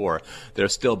their score, they're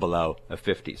still below a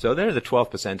 50. So they're the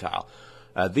 12th percentile.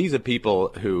 These are people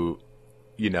who,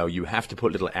 you know, you have to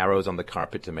put little arrows on the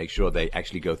carpet to make sure they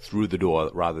actually go through the door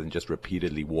rather than just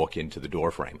repeatedly walk into the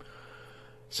door frame.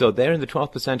 So they're in the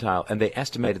 12th percentile, and they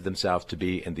estimated themselves to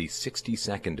be in the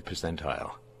 62nd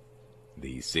percentile.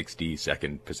 the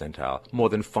 62nd percentile, more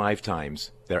than 5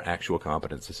 times their actual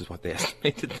competence. This is what they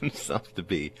estimated themselves to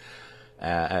be.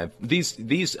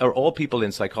 These are all people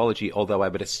in psychology, although I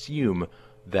would assume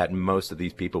that most of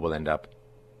these people will end up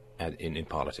in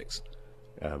politics,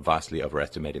 vastly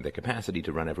overestimating their capacity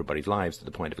to run everybody's lives to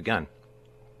the point of a gun.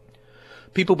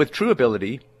 People with true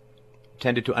ability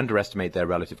tended to underestimate their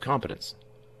relative competence.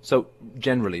 So,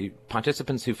 generally,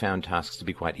 participants who found tasks to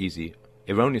be quite easy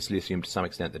erroneously assumed to some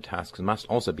extent that tasks must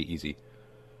also be easy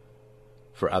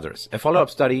for others. A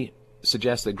follow-up study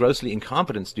suggests that grossly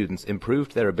incompetent students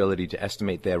improved their ability to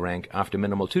estimate their rank after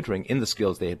minimal tutoring in the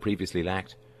skills they had previously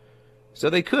lacked. So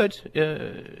they could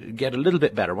get a little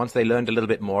bit better. Once they learned a little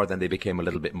bit more, then they became a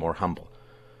little bit more humble.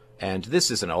 And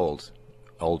this is an old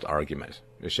argument.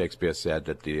 Shakespeare said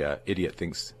that the idiot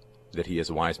thinks that he is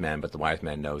a wise man, but the wise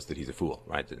man knows that he's a fool,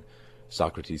 right?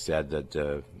 Socrates said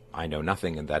that I know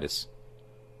nothing, and that is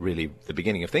really the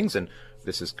beginning of things. And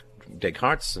this is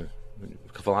Descartes'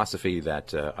 philosophy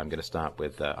that I'm going to start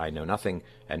with I know nothing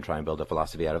and try and build a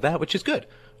philosophy out of that, which is good.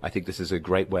 I think this is a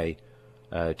great way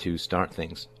to start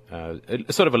things.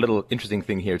 Sort of a little interesting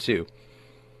thing here, too.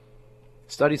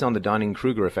 Studies on the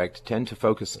Dunning-Kruger effect tend to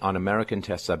focus on American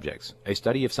test subjects. A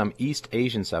study of some East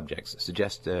Asian subjects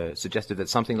suggested that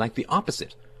something like the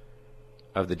opposite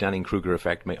of the Dunning-Kruger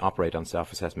effect may operate on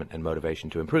self-assessment and motivation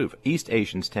to improve. East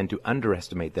Asians tend to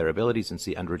underestimate their abilities and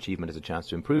see underachievement as a chance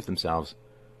to improve themselves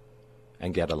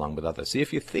and get along with others. See,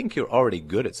 if you think you're already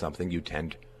good at something, you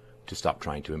tend to stop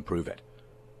trying to improve it.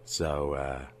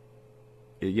 So,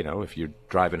 if you're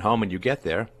driving home and you get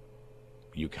there,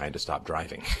 you kind of stop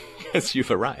driving because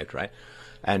you've arrived, right?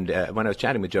 And when I was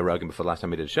chatting with Joe Rogan before the last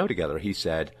time we did a show together, he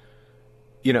said,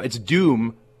 it's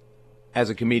doom as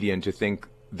a comedian to think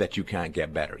that you can't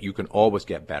get better. You can always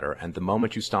get better. And the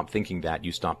moment you stop thinking that,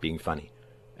 you stop being funny.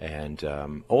 And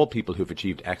all people who've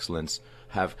achieved excellence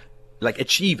have,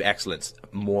 achieve excellence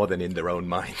more than in their own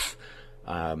minds.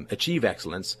 Achieve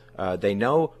excellence. They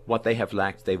know what they have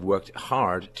lacked. They've worked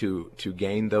hard to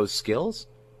gain those skills.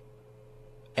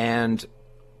 And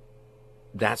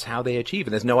that's how they achieve.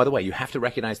 And there's no other way. You have to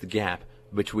recognize the gap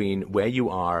between where you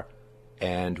are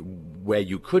and where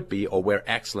you could be or where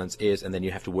excellence is, and then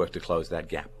you have to work to close that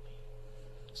gap.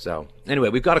 So, anyway,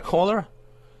 we've got a caller.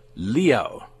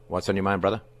 Leo, what's on your mind,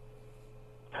 brother?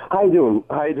 How you doing?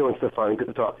 How you doing, Stefan? Good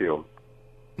to talk to you.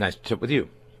 Nice to talk with you.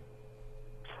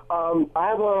 I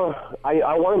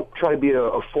want to try to be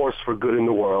a force for good in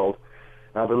the world.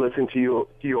 I've been listening to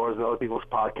yours and other people's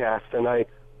podcasts, and I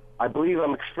believe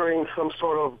I'm experiencing some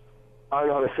sort of, I don't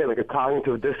know how to say, a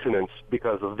cognitive dissonance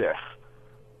because of this.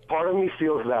 Part of me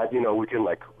feels that, we can,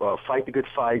 fight the good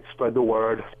fight, spread the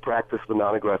word, practice the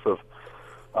non-aggressive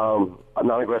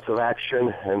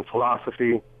action and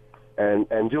philosophy,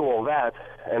 and do all that.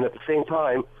 And at the same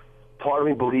time, part of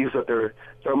me believes that there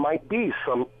might be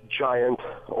some giant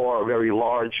or very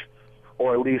large,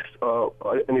 or at least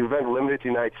an event limited to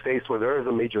the United States where there is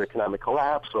a major economic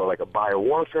collapse or a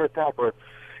biowarfare attack or,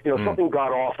 something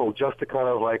god-awful just to kind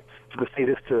of for the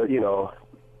status to,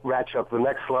 ratchet up to the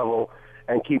next level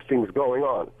and keep things going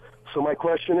on. So my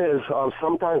question is,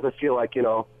 sometimes I feel like, I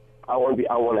want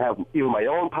to have even my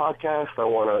own podcast. I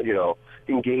want to,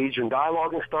 engage in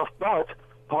dialogue and stuff. But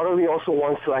part of me also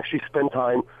wants to actually spend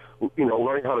time,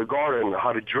 learning how to garden,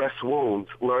 how to dress wounds,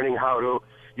 learning how to,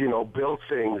 build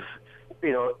things,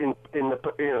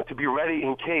 to be ready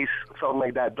in case something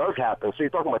like that does happen. So you're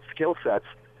talking about skill sets.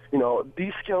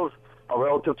 These skills are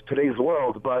relative to today's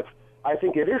world, but I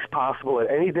think it is possible at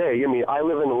any day. I mean, I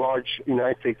live in a large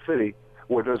United States city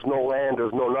where there's no land,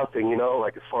 there's no nothing,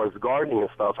 as far as gardening and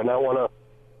stuff. And I want to,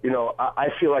 I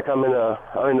feel like I'm in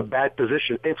a bad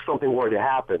position if something were to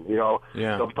happen,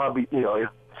 Yeah. So probably,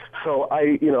 So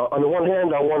on the one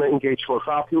hand, I want to engage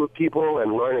philosophically with people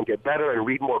and learn and get better and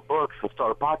read more books and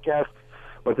start a podcast.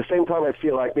 But at the same time, I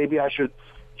feel like maybe I should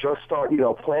just start,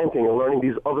 planting and learning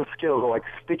these other skills, like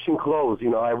stitching clothes.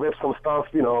 I ripped some stuff.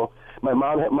 My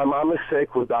mom is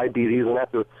sick with diabetes, and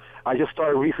I just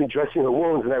started recently dressing her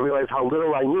wounds, and I realized how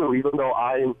little I knew, even though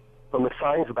I'm from the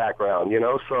science background.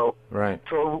 So right.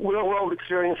 So real world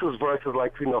experiences versus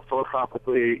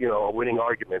philosophically, winning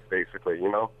arguments, basically.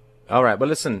 All right. Well,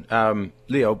 listen,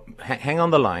 Leo, hang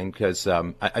on the line because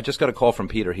I just got a call from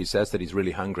Peter. He says that he's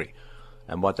really hungry.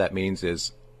 And what that means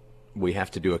is we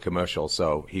have to do a commercial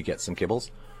so he gets some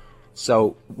kibbles.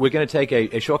 So we're going to take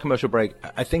a short commercial break.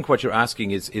 I think what you're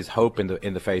asking is hope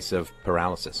in the face of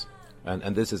paralysis.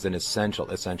 And this is an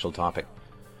essential topic.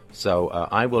 So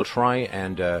I will try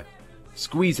and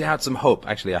squeeze out some hope.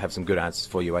 Actually, I have some good answers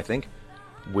for you, I think.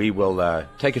 We will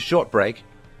take a short break.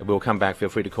 We'll come back. Feel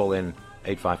free to call in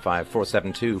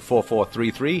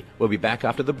 855-472-4433. We'll be back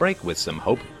after the break with some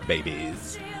Hope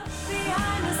Babies.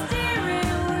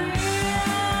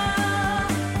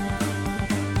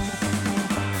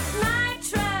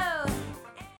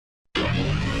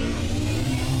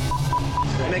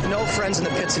 Make no friends in the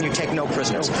pits and you take no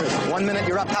prisoners. 1 minute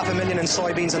you're up $500,000 in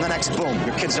soybeans and the next, boom,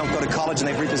 your kids don't go to college and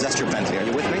they've repossessed your Bentley. Are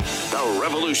you with me? The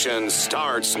revolution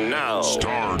starts now.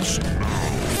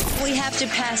 We have to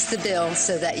pass the bill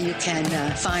so that you can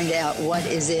find out what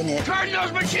is in it. Turn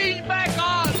those machines back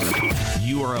on!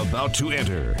 You are about to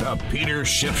enter the Peter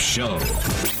Schiff Show. Show me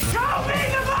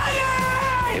the money!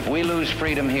 If we lose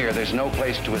freedom here, there's no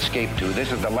place to escape to.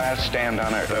 This is the last stand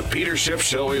on earth. The Peter Schiff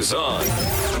Show is on.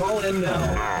 Call in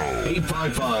now.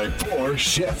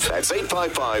 855-4-SHIFT. That's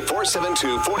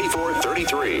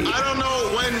 855-472-4433. I don't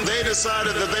know when they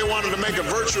decided that they wanted to make a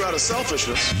virtue out of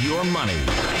selfishness. Your money,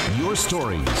 your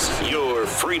stories, your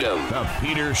freedom. The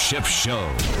Peter Schiff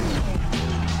Show.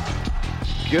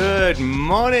 Good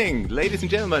morning, ladies and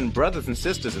gentlemen, brothers and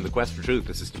sisters in the quest for truth.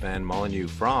 This is Stefan Molyneux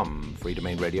from Free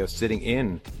Domain Radio, sitting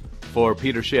in for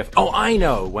Peter Schiff. Oh, I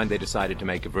know when they decided to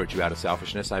make a virtue out of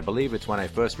selfishness. I believe it's when I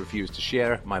first refused to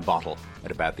share my bottle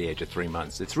at about the age of 3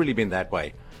 months. It's really been that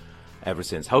way ever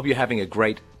since. Hope you're having a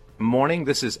great morning.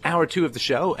 This is hour 2 of the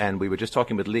show, and we were just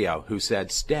talking with Leo, who said,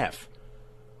 Steph,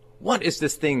 what is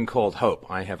this thing called hope?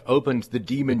 I have opened the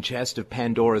demon chest of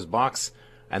Pandora's box,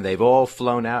 and they've all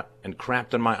flown out and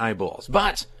crapped on my eyeballs.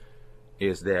 But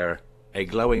is there a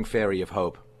glowing fairy of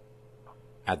hope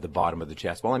at the bottom of the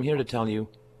chest? Well, I'm here to tell you,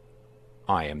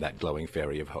 I am that glowing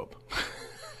fairy of hope.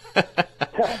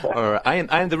 Or I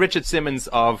am the Richard Simmons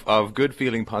of good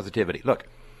feeling positivity. Look,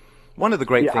 one of the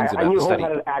great things about the study.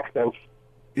 Had an accent.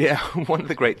 Yeah, one of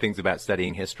the great things about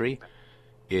studying history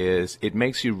is it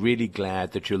makes you really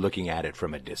glad that you're looking at it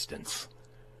from a distance.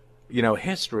 You know,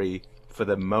 history, for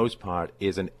the most part,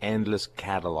 is an endless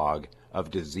catalog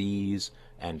of disease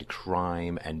and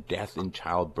crime and death in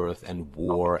childbirth and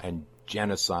war and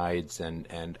genocides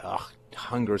and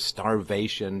hunger,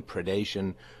 starvation,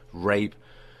 predation, rape.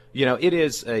 You know, it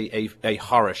is a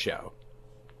horror show.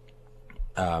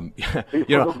 You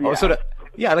know, sort of,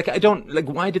 yeah, like, I don't, like,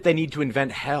 why did they need to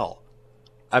invent hell?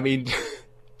 I mean,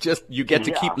 just, you get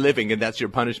to keep living and that's your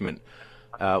punishment.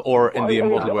 Or in the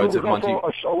immortal words of Monty,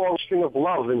 a long string of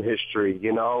love in history,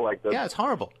 you know, like yeah, it's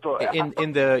horrible.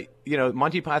 In the, you know,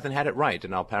 Monty Python had it right,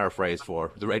 and I'll paraphrase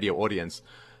for the radio audience,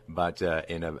 but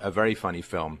in a very funny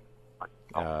film,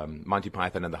 Monty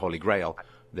Python and the Holy Grail,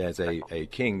 there's a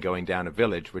king going down a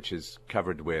village which is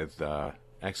covered with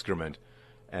excrement,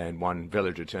 and one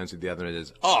villager turns to the other and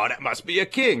says, "Oh, that must be a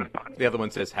king." The other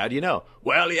one says, "How do you know?"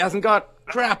 "Well, he hasn't got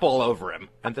crap all over him."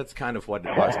 And that's kind of what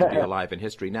it was to be alive in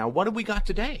history. Now, what have we got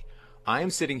today? I am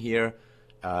sitting here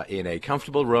in a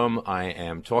comfortable room. I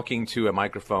am talking to a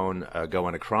microphone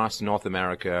going across North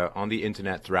America, on the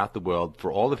internet, throughout the world,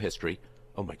 for all of history.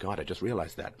 Oh my God, I just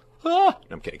realized that. No,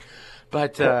 I'm kidding.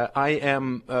 But I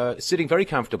am sitting very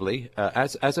comfortably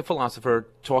as a philosopher,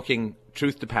 talking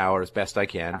truth to power as best I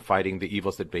can, fighting the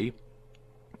evils that be.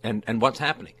 And what's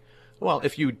happening? Well,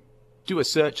 if you do a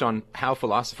search on how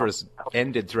philosophers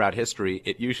ended throughout history,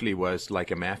 it usually was like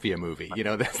a mafia movie. You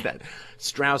know, there's that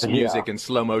Strauss music and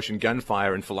slow motion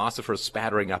gunfire and philosophers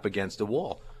spattering up against a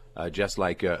wall. Just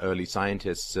like early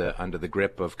scientists under the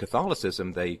grip of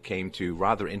Catholicism, they came to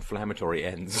rather inflammatory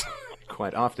ends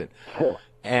quite often.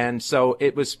 And so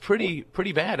it was pretty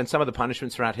bad. And some of the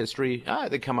punishments throughout history,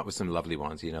 they come up with some lovely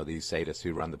ones. You know, these sadists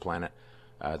who run the planet.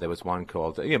 There was one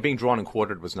called, being drawn and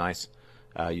quartered was nice.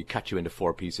 You cut you into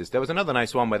 4 pieces. There was another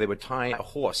nice one where they would tie a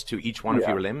horse to each one of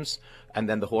your limbs, and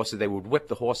then they would whip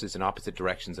the horses in opposite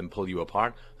directions and pull you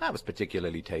apart. That was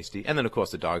particularly tasty. And then, of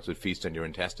course, the dogs would feast on your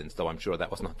intestines, though I'm sure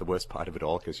that was not the worst part of it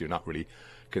all, because you're not really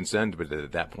concerned with it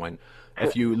at that point.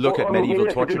 If you look at medieval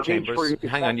torture chambers,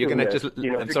 hang on, you're going to just,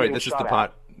 I'm sorry, this is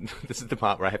the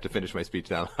part where I have to finish my speech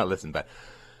now. I'll listen, but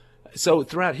so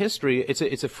throughout history,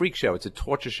 it's a freak show, it's a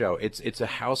torture show, it's a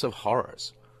house of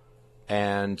horrors.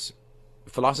 And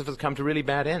philosophers come to really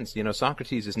bad ends. You know,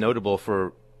 Socrates is notable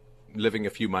for living a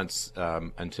few months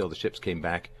until the ships came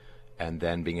back, and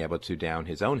then being able to down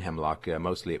his own hemlock.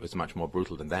 Mostly it was much more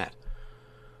brutal than that.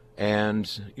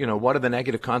 And, you know, what are the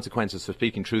negative consequences for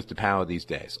speaking truth to power these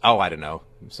days? Oh, I don't know.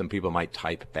 Some people might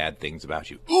type bad things about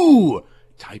you. Ooh,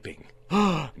 typing.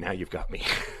 Now you've got me.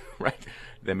 Right?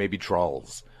 There may be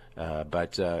trolls.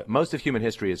 But most of human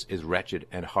history is wretched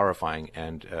and horrifying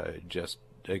and just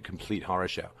a complete horror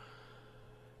show.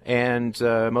 And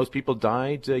most people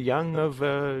died young of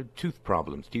teeth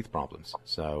problems.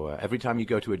 So every time you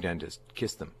go to a dentist,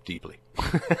 kiss them deeply,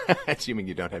 assuming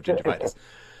you don't have gingivitis.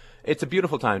 It's a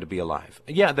beautiful time to be alive.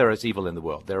 Yeah, there is evil in the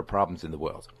world. There are problems in the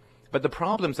world. But the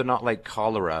problems are not like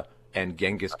cholera and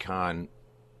Genghis Khan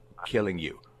killing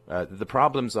you. The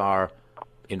problems are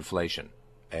inflation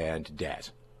and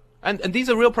debt. And these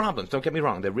are real problems. Don't get me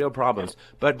wrong. They're real problems.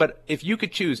 But if you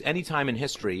could choose any time in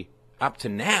history up to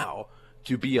now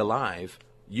to be alive,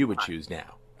 you would choose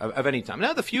now of any time.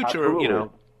 Now, the future,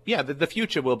 Absolutely. The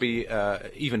future will be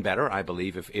even better, I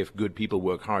believe, if good people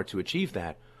work hard to achieve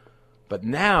that. But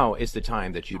now is the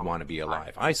time that you'd want to be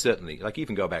alive. I certainly,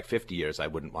 even go back 50 years, I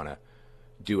wouldn't want to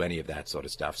do any of that sort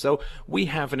of stuff. So we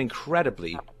have an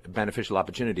incredibly beneficial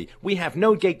opportunity. We have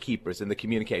no gatekeepers in the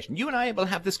communication. You and I will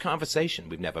have this conversation.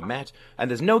 We've never met, and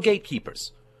there's no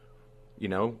gatekeepers. I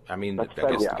guess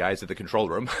the guys at the control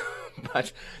room.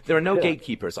 But there are no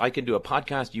gatekeepers. I can do a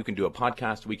podcast, you can do a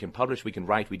podcast, we can publish, we can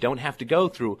write. We don't have to go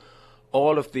through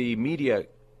all of the media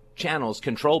channels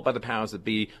controlled by the powers that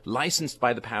be, licensed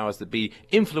by the powers that be,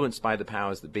 influenced by the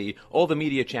powers that be, all the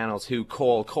media channels who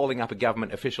calling up a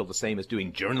government official the same as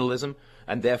doing journalism,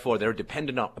 and therefore they're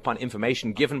dependent upon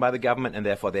information given by the government, and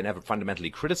therefore they never fundamentally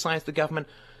criticize the government.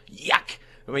 Yuck!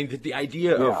 I mean, the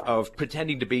idea of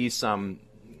pretending to be some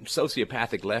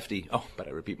sociopathic lefty, but I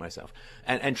repeat myself,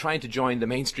 and trying to join the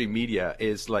mainstream media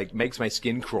is makes my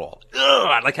skin crawl.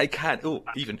 Ugh, I can't.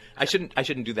 I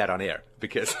shouldn't do that on air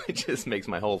because it just makes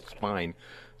my whole spine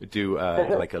do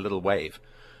like a little wave.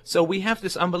 So we have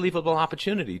this unbelievable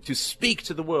opportunity to speak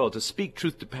to the world, to speak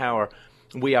truth to power.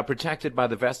 We are protected by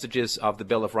the vestiges of the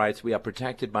Bill of Rights. We are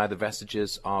protected by the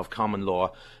vestiges of common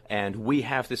law. And we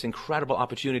have this incredible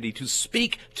opportunity to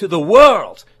speak to the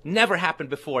world. Never happened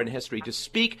before in history, to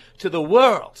speak to the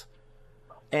world.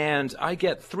 And I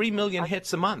get 3 million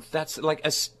hits a month. That's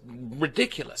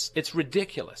ridiculous. It's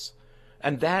ridiculous.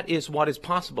 And that is what is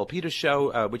possible. Peter's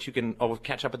show, which you can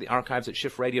catch up at the archives at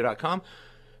shiffradio.com,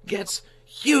 gets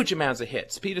huge amounts of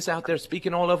hits. Peter's out there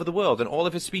speaking all over the world, and all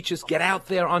of his speeches get out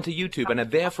there onto YouTube and are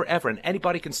there forever, and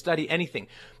anybody can study anything.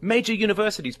 Major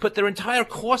universities put their entire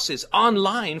courses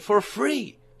online for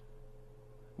free.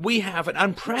 We have an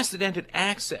unprecedented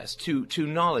access to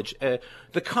knowledge.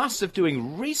 The costs of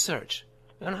doing research.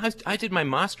 And I did my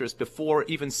master's before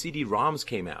even CD-ROMs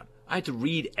came out. I had to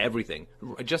read everything.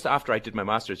 Just after I did my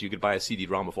master's, you could buy a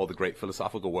CD-ROM of all the great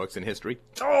philosophical works in history.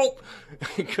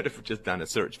 I could have just done a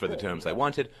search for the terms I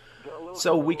wanted.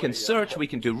 So we can search, we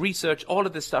can do research. All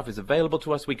of this stuff is available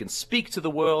to us. We can speak to the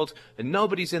world, and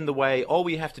nobody's in the way. All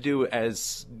we have to do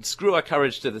is screw our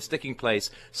courage to the sticking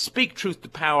place, speak truth to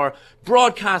power,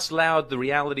 broadcast loud the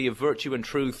reality of virtue and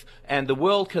truth, and the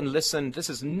world can listen. This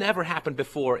has never happened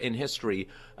before in history.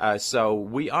 So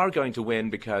we are going to win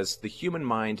because the human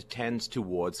mind tends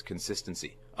towards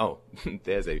consistency.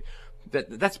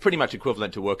 That's pretty much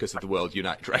equivalent to Workers of the World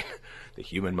Unite, right? The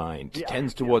human mind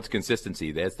tends towards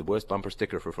consistency. There's the worst bumper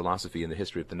sticker for philosophy in the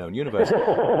history of the known universe.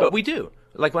 But we do.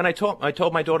 Like when I told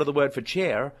my daughter the word for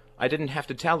chair, I didn't have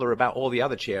to tell her about all the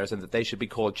other chairs and that they should be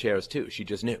called chairs too. She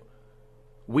just knew.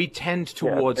 We tend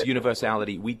towards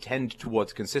universality. We tend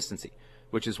towards consistency,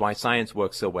 which is why science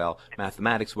works so well,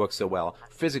 mathematics works so well,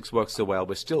 physics works so well.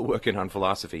 We're still working on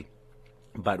philosophy.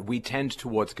 But we tend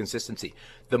towards consistency.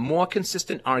 The more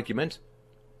consistent argument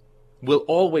will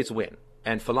always win.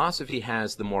 And philosophy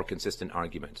has the more consistent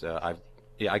argument. I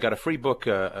got a free book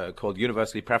called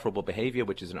Universally Preferable Behavior,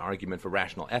 which is an argument for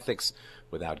rational ethics,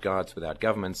 without gods, without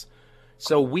governments.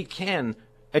 So we can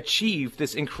achieve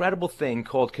this incredible thing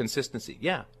called consistency.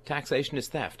 Yeah, taxation is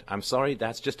theft. I'm sorry,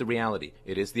 that's just a reality.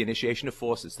 It is the initiation of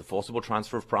force. It's the forcible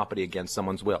transfer of property against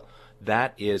someone's will.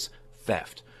 That is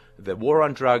theft. The war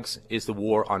on drugs is the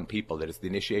war on people. It is the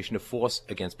initiation of force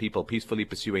against people peacefully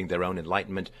pursuing their own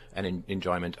enlightenment and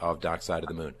enjoyment of dark side of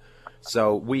the moon.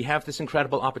 So we have this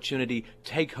incredible opportunity.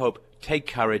 Take hope, take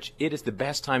courage. It is the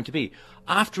best time to be.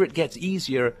 After it gets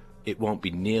easier, it won't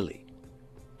be nearly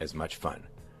as much fun.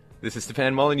 This is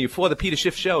Stefan Molyneux for the Peter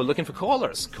Schiff Show. Looking for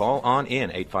callers. Call on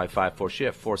in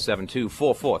 855-4SCHIFF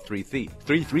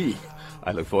 472-4433.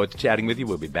 I look forward to chatting with you.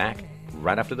 We'll be back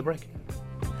right after the break.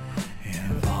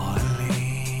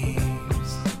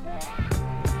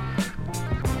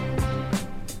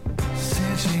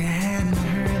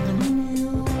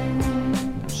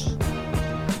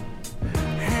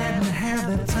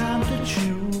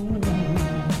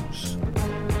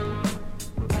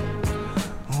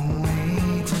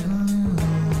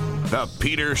 The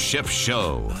Peter Schiff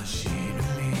Show.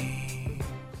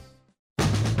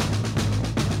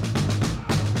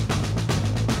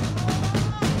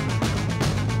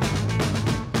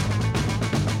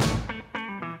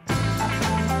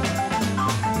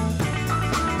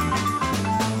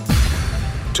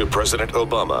 To President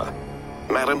Obama,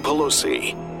 Madam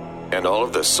Pelosi, and all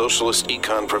of the socialist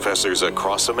econ professors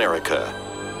across America.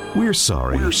 We're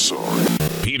sorry. We're sorry.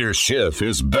 Peter Schiff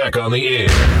is back on the air.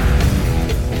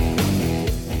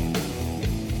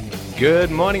 Good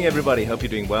morning, everybody. Hope you're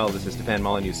doing well. This is Stefan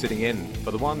Molyneux sitting in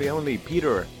for the one, the only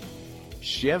Peter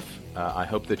Schiff. I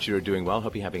hope that you're doing well.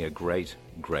 Hope you're having a great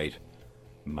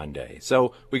Monday.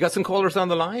 So we got some callers on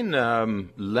the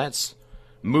line. Let's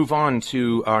move on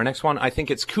to our next one. I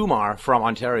think it's Kumar from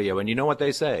Ontario, and you know what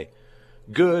they say.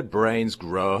 Good brains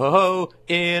grow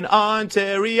in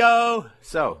Ontario.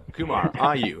 So, Kumar,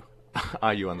 are you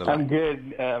on the line? I'm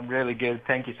good. I'm really good.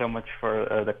 Thank you so much for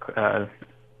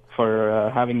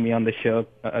having me on the show,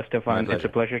 Stefan. It's a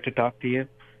pleasure to talk to you.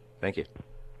 Thank you.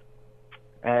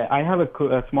 I have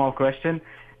a small question,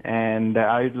 and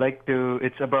I'd like to.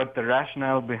 It's about the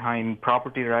rationale behind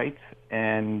property rights,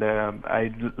 and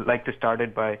I'd like to start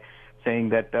it by saying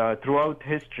that throughout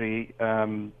history,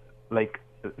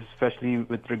 especially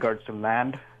with regards to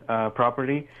land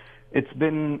property, it's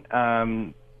been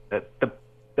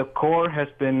the core has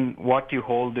been what you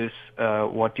hold is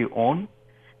what you own,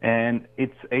 and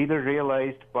it's either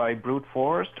realized by brute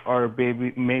force or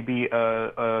maybe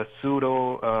a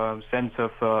pseudo sense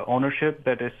of ownership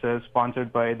that is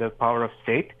sponsored by the power of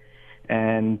state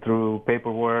and through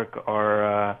paperwork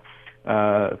or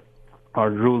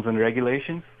rules and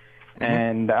regulations.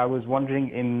 And I was wondering,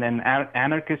 in an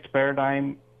anarchist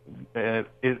paradigm,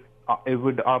 it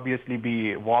would obviously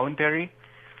be voluntary,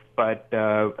 but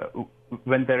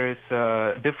when there is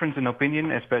a difference in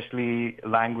opinion, especially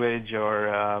language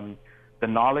or the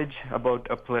knowledge about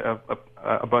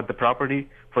the property,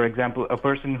 for example, a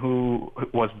person who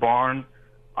was born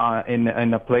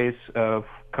in a place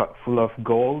full of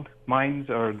gold mines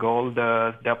or gold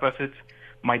deposits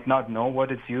might not know what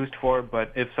it's used for,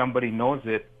 but if somebody knows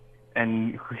it,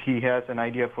 and he has an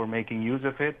idea for making use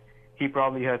of it, he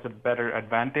probably has a better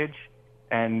advantage.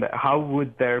 And how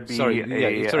would there be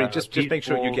just make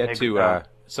sure you get to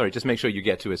just make sure you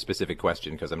get to a specific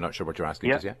question, because I'm not sure what you're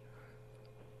asking just yet.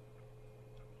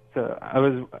 So I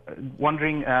was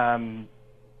wondering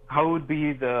how would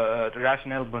be the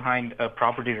rationale behind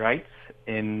property rights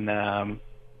in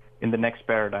the next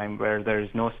paradigm where there is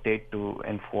no state to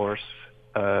enforce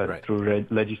through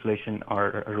legislation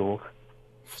or rules.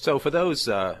 So for those,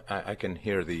 I can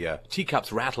hear the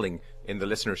teacups rattling in the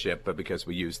listenership, but because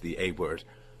we use the A word,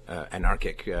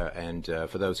 anarchic. And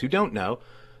for those who don't know,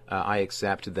 I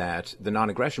accept that the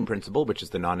non-aggression principle, which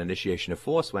is the non-initiation of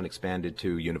force when expanded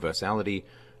to universality,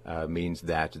 means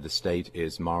that the state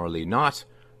is morally not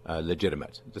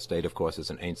legitimate. The state, of course, is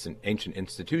an ancient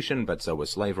institution, but so was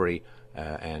slavery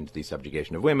and the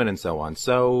subjugation of women and so on.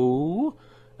 So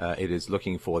it is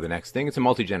looking for the next thing. It's a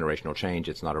multi-generational change.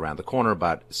 It's not around the corner,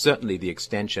 but certainly the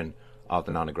extension of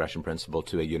the non-aggression principle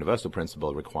to a universal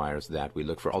principle requires that we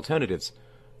look for alternatives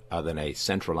other than a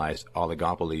centralized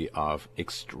oligopoly of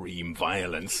extreme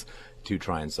violence to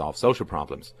try and solve social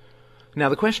problems. Now,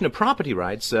 the question of property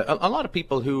rights, a lot of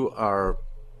people who are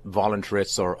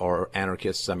voluntarists or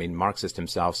anarchists, I mean, Marxist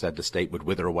himself said the state would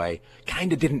wither away,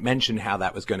 kind of didn't mention how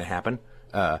that was going to happen.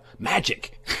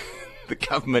 Magic! The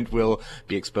government will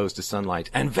be exposed to sunlight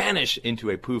and vanish into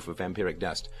a poof of vampiric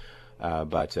dust.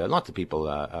 But lots of people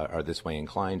are this way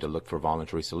inclined to look for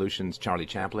voluntary solutions. Charlie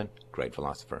Chaplin, great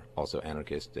philosopher, also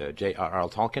anarchist. J.R.R.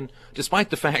 Tolkien, despite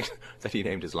the fact that he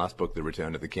named his last book The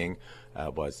Return of the King,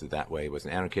 was an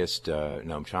anarchist.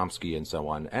 Noam Chomsky and so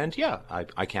on. And yeah,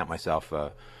 I count myself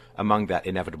among that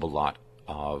inevitable lot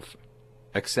of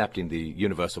accepting the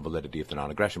universal validity of the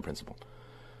non-aggression principle.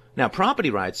 Now, property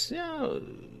rights,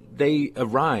 they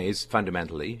arise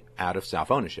fundamentally out of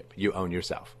self-ownership. You own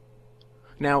yourself.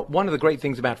 Now, one of the great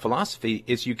things about philosophy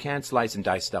is you can't slice and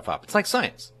dice stuff up. It's like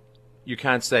science. You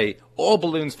can't say, all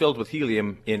balloons filled with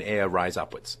helium in air rise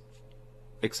upwards,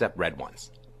 except red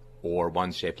ones, or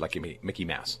ones shaped like a Mickey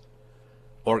Mouse,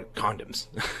 or condoms,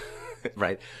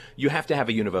 right? You have to have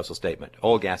a universal statement.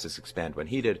 All gases expand when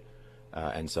heated,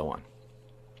 and so on.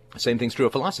 Same thing's true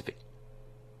of philosophy.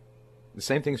 The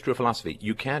same thing's true of philosophy.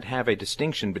 You can't have a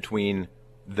distinction between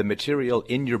the material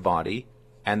in your body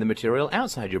and the material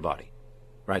outside your body.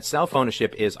 Right?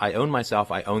 Self-ownership is I own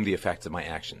myself, I own the effects of my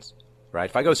actions. Right?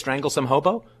 If I go strangle some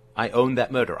hobo, I own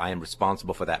that murder. I am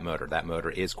responsible for that murder. That murder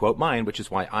is, quote, mine, which is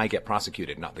why I get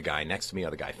prosecuted, not the guy next to me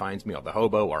or the guy finds me or the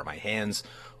hobo or my hands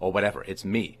or whatever. It's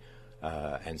me,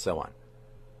 and so on.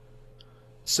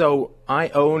 So I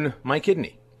own my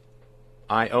kidney.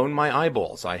 I own my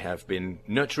eyeballs. I have been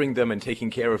nurturing them and taking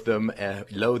care of them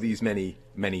these many,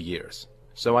 many years.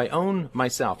 So I own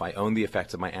myself. I own the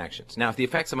effects of my actions. Now, if the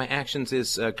effects of my actions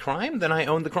is crime, then I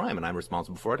own the crime, and I'm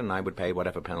responsible for it, and I would pay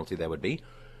whatever penalty there would be.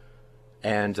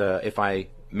 And if I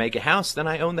make a house, then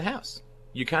I own the house.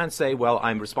 You can't say, well,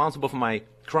 I'm responsible for my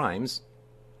crimes,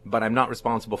 but I'm not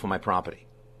responsible for my property.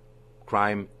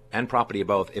 Crime and property are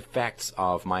both effects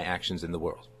of my actions in the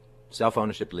world.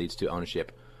 Self-ownership leads to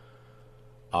ownership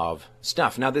of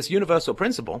stuff. Now, this universal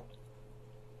principle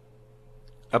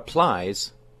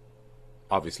applies,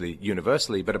 obviously,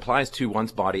 universally, but applies to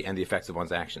one's body and the effects of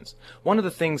one's actions. One of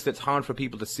the things that's hard for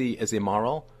people to see as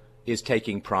immoral is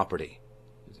taking property.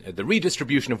 The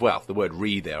redistribution of wealth, the word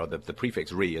re there, or the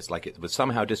prefix re, is like it was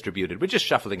somehow distributed. We're just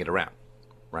shuffling it around,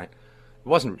 right? It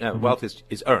wasn't, wealth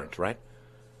is earned, right?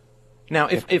 Now,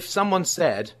 if someone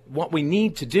said, what we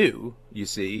need to do, you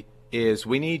see, is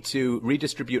we need to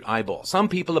redistribute eyeballs. Some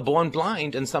people are born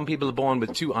blind and some people are born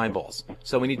with 2 eyeballs.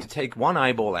 So we need to take one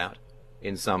eyeball out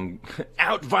in some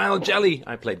out vile jelly.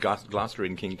 I played Gloucester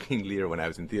in King Lear when I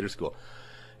was in theater school.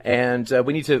 And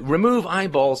we need to remove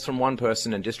eyeballs from one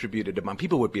person and distribute it among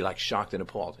people. Would be like shocked and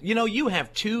appalled. You know, you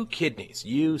have 2 kidneys.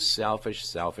 You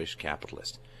selfish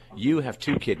capitalist. You have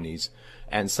 2 kidneys,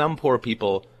 and some poor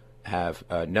people have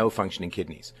no functioning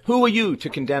kidneys. Who are you to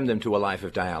condemn them to a life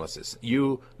of dialysis?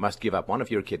 You must give up one of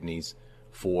your kidneys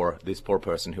for this poor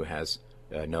person who has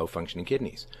no functioning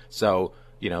kidneys. So,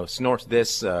 you know, snort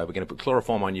this, we're going to put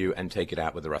chloroform on you and take it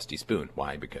out with a rusty spoon.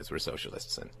 Why? Because we're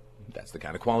socialists, and that's the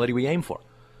kind of quality we aim for.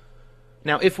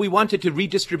 Now, if we wanted to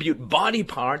redistribute body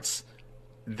parts,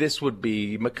 this would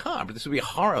be macabre. This would be a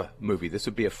horror movie. This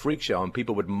would be a freak show, and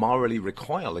people would morally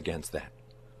recoil against that.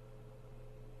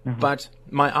 But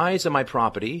my eyes are my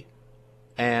property,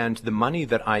 and the money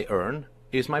that I earn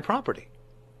is my property.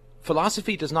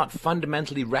 Philosophy does not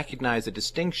fundamentally recognize a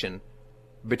distinction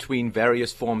between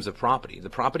various forms of property. The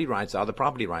property rights are the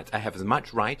property rights. I have as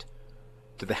much right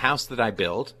to the house that I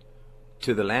build,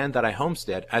 to the land that I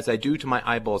homestead, as I do to my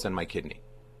eyeballs and my kidney.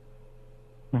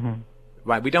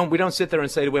 Right? We don't sit there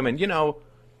and say to women, you know,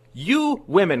 you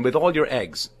women with all your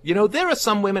eggs, you know, there are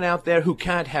some women out there who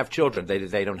can't have children.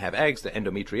 They don't have eggs, the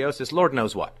endometriosis, Lord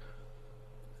knows what.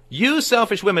 You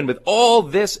selfish women with all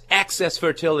this excess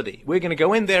fertility, we're going to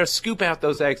go in there, scoop out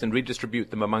those eggs, and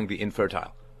redistribute them among the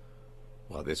infertile.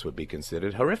 Well, this would be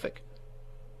considered horrific.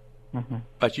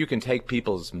 But you can take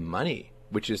people's money,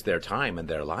 which is their time and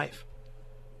their life,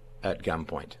 at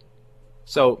gunpoint.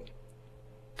 So,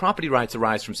 property rights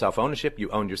arise from self-ownership. You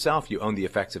own yourself. You own the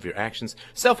effects of your actions.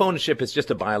 Self-ownership is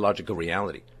just a biological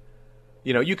reality.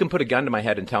 You know, you can put a gun to my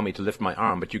head and tell me to lift my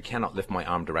arm, but you cannot lift my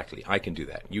arm directly. I can do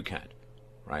that. You can't.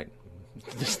 Right?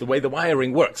 Just the way the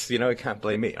wiring works. You know, you can't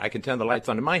blame me. I can turn the lights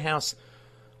on in my house.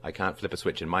 I can't flip a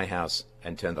switch in my house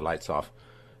and turn the lights off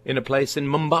in a place in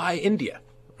Mumbai, India.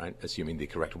 Right? Assuming the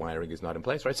correct wiring is not in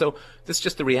place. Right? So this is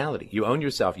just the reality. You own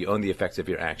yourself. You own the effects of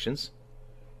your actions.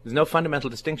 There's no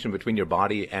fundamental distinction between your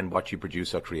body and what you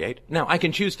produce or create. Now, I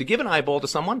can choose to give an eyeball to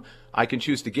someone. I can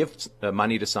choose to give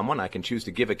money to someone. I can choose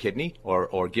to give a kidney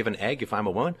or give an egg if I'm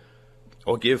a woman,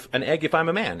 or give an egg if I'm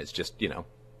a man. It's just, you know,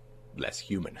 less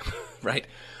human, right?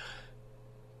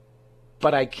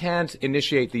 But I can't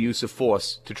initiate the use of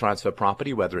force to transfer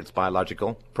property, whether it's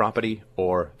biological property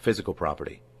or physical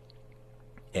property.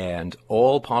 And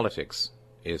all politics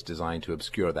is designed to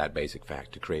obscure that basic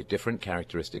fact, to create different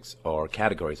characteristics or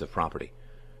categories of property.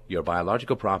 Your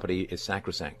biological property is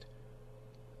sacrosanct,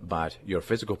 but your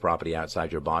physical property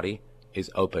outside your body is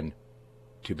open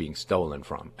to being stolen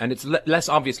from. And it's less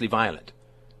obviously violent,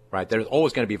 right? There's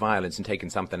always going to be violence in taking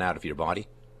something out of your body.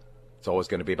 It's always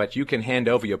going to be, but you can hand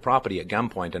over your property at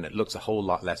gunpoint and it looks a whole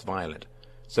lot less violent.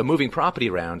 So moving property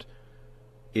around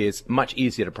is much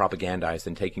easier to propagandize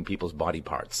than taking people's body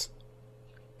parts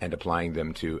and applying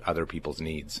them to other people's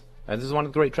needs. And this is one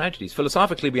of the great tragedies.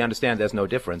 Philosophically, we understand there's no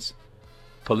difference.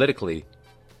 Politically,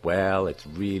 well, it's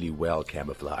really well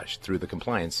camouflaged through the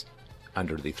compliance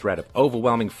under the threat of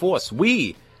overwhelming force.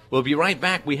 We will be right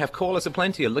back. We have callers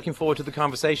aplenty. Looking forward to the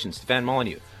conversation. Stefan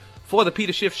Molyneux. For the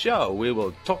Peter Schiff Show, we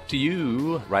will talk to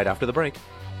you right after the break.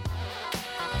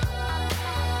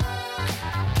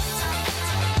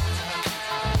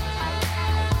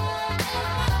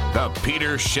 The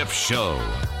Peter Schiff Show.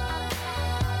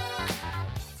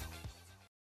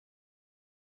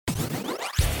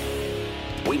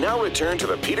 We now return to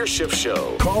the Peter Schiff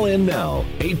Show. Call in now,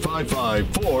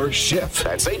 855-4-SCHIFF.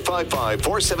 That's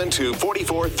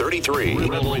 855-472-4433.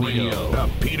 Rebel Radio. The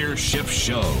Peter Schiff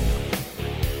Show.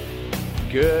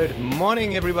 Good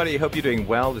morning, everybody. Hope you're doing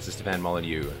well. This is Stefan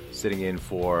Molyneux, sitting in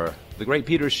for the great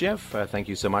Peter Schiff. Thank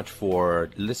you so much for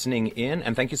listening in,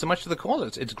 and thank you so much to the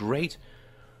callers. It's great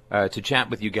to chat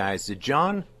with you guys.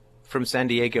 John from San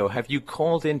Diego, have you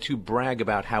called in to brag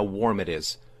about how warm it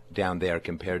is down there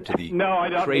compared to the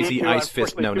crazy ice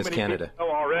fist known as Canada?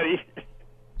 Already.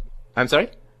 I'm sorry?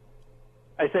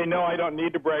 I say, no, I don't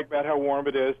need to brag about how warm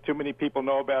it is. Too many people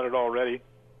know about it already.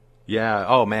 Yeah.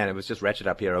 Oh, man, it was just wretched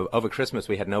up here. Over Christmas,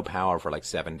 we had no power for like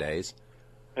 7 days.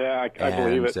 Yeah, I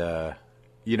believe it.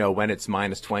 You know, when it's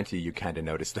minus 20, you kind of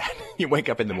notice that. You wake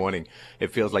up in the morning,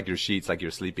 it feels like your sheets, like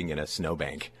you're sleeping in a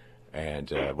snowbank.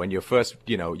 And when your first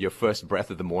breath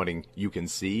of the morning you can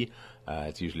see,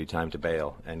 it's usually time to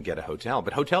bail and get a hotel.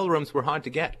 But hotel rooms were hard to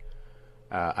get.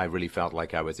 I really felt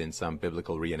like I was in some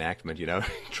biblical reenactment, you know,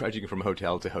 trudging from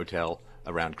hotel to hotel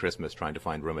around Christmas trying to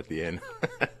find room at the inn.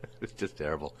 It's just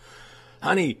terrible.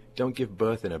 Honey, don't give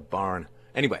birth in a barn.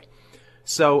 Anyway,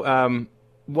 so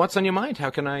what's on your mind? How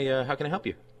can I help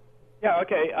you? Yeah,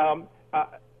 okay.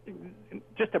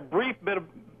 Just a brief bit of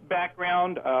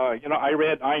background. I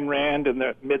read Ayn Rand in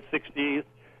the mid-'60s.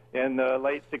 In the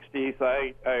late 60s,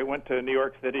 I went to New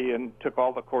York City and took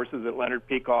all the courses that Leonard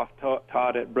Peikoff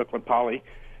taught at Brooklyn Poly,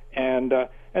 and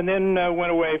then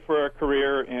went away for a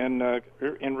career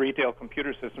in retail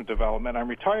computer system development. I'm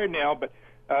retired now,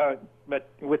 but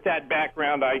with that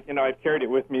background, I've carried it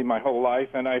with me my whole life,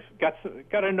 and I've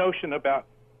got a notion about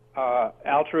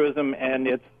altruism and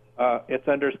its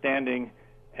understanding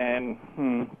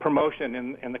and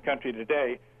promotion in the country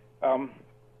today.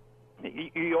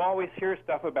 You always hear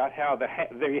stuff about how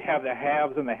you have the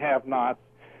haves and the have-nots,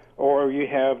 or you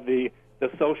have the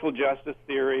social justice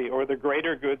theory, or the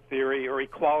greater good theory, or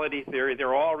equality theory.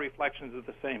 They're all reflections of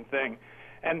the same thing.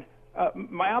 And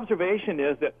my observation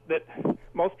is that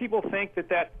most people think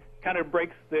that kind of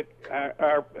breaks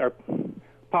our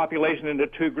population into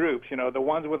two groups, the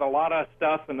ones with a lot of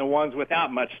stuff and the ones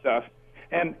without much stuff.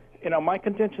 And, my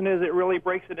contention is it really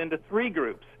breaks it into three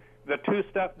groups. The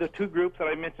two groups that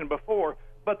I mentioned before,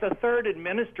 but the third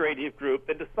administrative group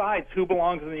that decides who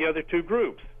belongs in the other two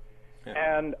groups.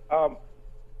 Yeah.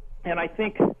 And I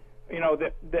think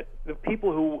that the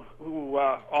people who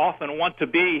often want to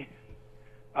be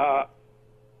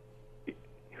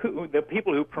the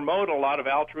people who promote a lot of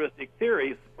altruistic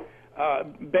theories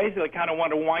basically kind of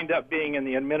want to wind up being in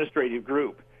the administrative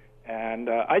group. And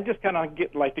I just kind of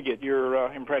like to get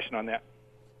your impression on that.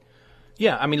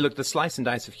 Yeah, I mean, look, the slice and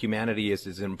dice of humanity is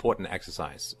an important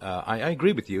exercise. I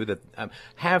agree with you that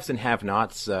haves and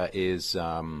have-nots is,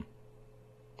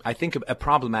 I think, a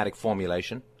problematic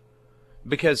formulation,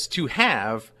 because to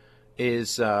have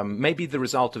is maybe the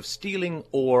result of stealing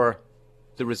or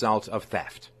the result of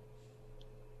theft.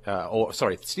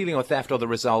 Stealing or theft or the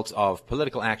result of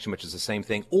political action, which is the same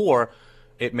thing, or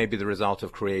it may be the result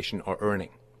of creation or earning.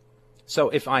 So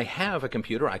if I have a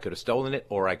computer, I could have stolen it,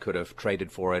 or I could have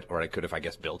traded for it, or I could have, I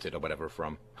guess, built it or whatever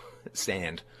from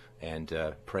sand and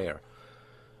prayer.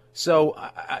 So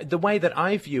the way that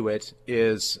I view it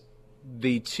is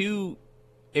the two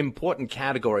important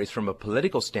categories from a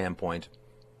political standpoint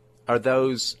are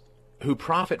those who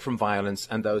profit from violence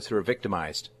and those who are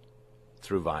victimized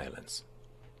through violence.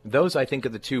 Those, I think, are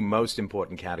the two most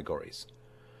important categories.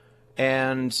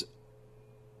 And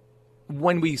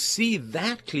when we see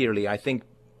that clearly, I think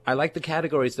I like the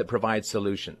categories that provide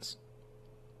solutions.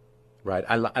 Right?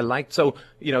 I like, so,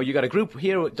 you got a group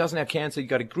here who doesn't have cancer, you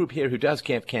got a group here who does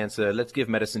have cancer, let's give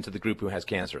medicine to the group who has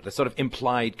cancer. The sort of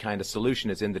implied kind of solution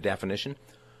is in the definition.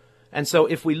 And so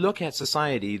if we look at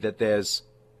society, that there's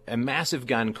a massive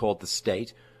gun called the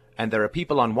state, and there are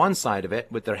people on one side of it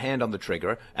with their hand on the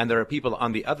trigger, and there are people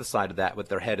on the other side of that with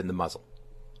their head in the muzzle.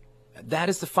 That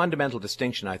is the fundamental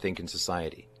distinction, I think, in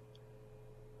society.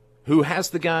 Who has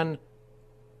the gun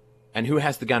and who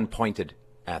has the gun pointed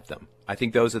at them. I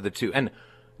think those are the two. And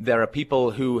there are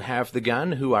people who have the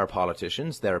gun who are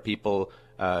politicians. There are people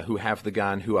who have the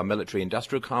gun who are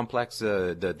military-industrial complex.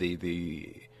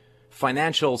 The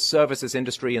financial services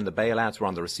industry and the bailouts were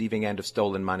on the receiving end of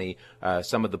stolen money.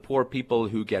 Some of the poor people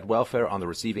who get welfare on the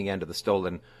receiving end of the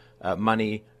stolen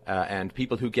money. And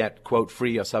people who get, quote,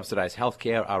 free or subsidized health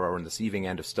care are on the receiving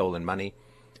end of stolen money.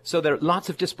 So there are lots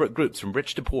of disparate groups, from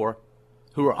rich to poor,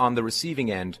 who are on the receiving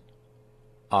end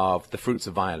of the fruits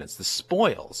of violence, the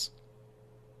spoils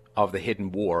of the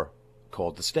hidden war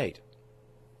called the state.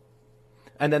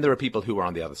 And then there are people who are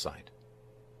on the other side,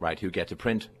 right, who get to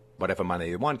print whatever money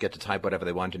they want, get to type whatever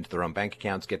they want into their own bank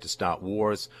accounts, get to start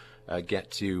wars, get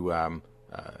to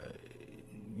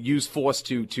use force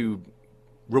to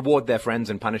reward their friends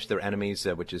and punish their enemies,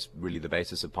 which is really the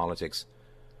basis of politics.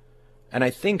 And I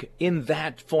think in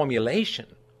that formulation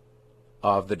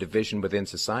of the division within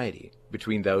society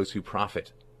between those who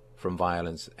profit from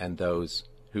violence and those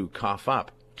who cough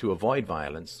up to avoid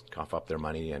violence, cough up their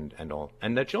money and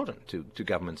their children to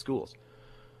government schools,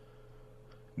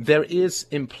 there is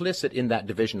implicit in that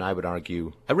division, I would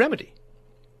argue, a remedy.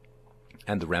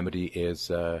 And the remedy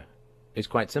is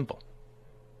quite simple.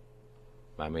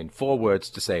 I mean, 4 words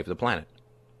to save the planet.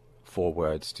 4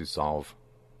 words to solve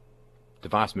the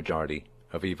vast majority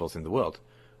of evils in the world.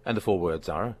 And the 4 words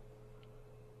are,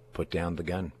 put down the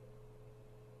gun.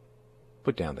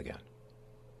 Put down the gun.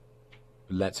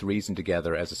 Let's reason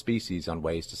together as a species on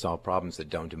ways to solve problems that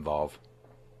don't involve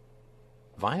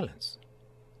violence.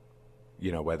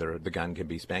 You know, whether the gun can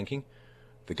be spanking,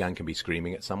 the gun can be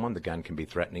screaming at someone, the gun can be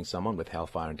threatening someone with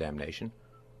hellfire and damnation.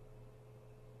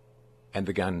 And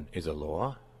the gun is a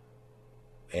law,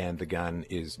 and the gun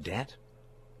is debt.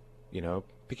 You know,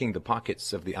 picking the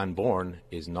pockets of the unborn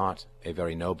is not a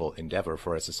very noble endeavor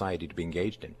for a society to be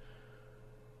engaged in.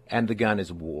 And the gun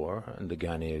is war, and the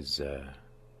gun is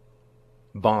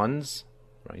bonds,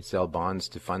 right? Sell bonds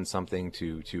to fund something,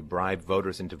 to bribe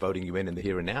voters into voting you in the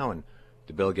here and now, and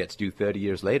the bill gets due 30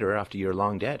 years later after you're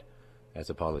long dead as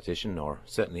a politician, or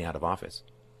certainly out of office.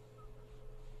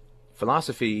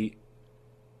 Philosophy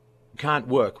can't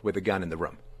work with a gun in the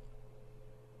room.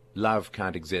 Love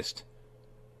can't exist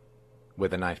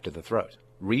with a knife to the throat.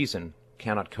 Reason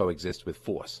cannot coexist with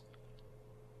force.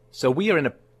 So we are in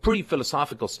a pretty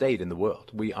philosophical state in the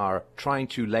world. We are trying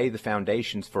to lay the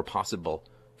foundations for possible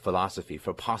philosophy,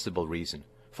 for possible reason,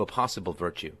 for possible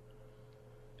virtue.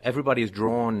 Everybody is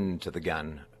drawn to the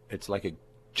gun. It's like a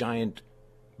giant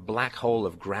black hole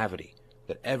of gravity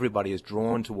that everybody is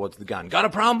drawn towards the gun. Got a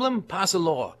problem? Pass a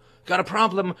law. Got a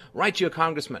problem? Write to your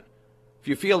congressman. If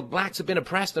you feel blacks have been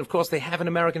oppressed, and of course they have in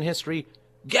American history,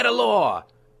 get a law.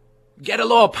 Get a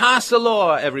law. Pass a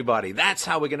law, everybody. That's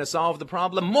how we're going to solve the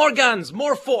problem. More guns,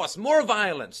 more force, more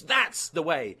violence. That's the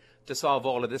way to solve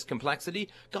all of this complexity.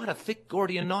 Got a thick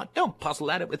Gordian knot? Don't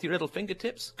puzzle at it with your little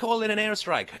fingertips. Call in an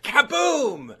airstrike.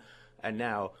 Kaboom! And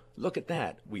now, look at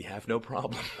that. We have no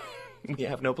problem. We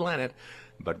have no planet,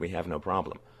 but we have no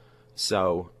problem.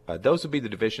 So those would be the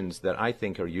divisions that I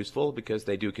think are useful because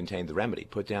they do contain the remedy.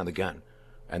 Put down the gun,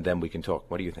 and then we can talk.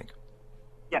 What do you think?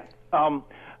 Yeah, I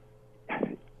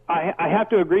have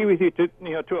to agree with you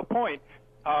to a point,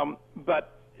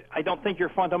 but I don't think you're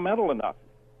fundamental enough.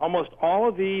 Almost all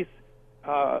of these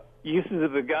uses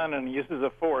of the gun and uses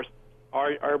of force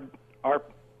are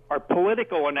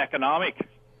political and economic,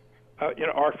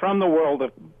 are from the world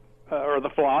of or the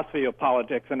philosophy of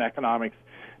politics and economics,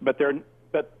 but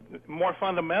more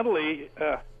fundamentally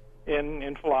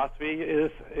in philosophy is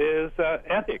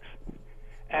ethics,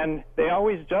 and they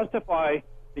always justify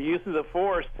the uses of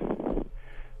force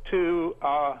to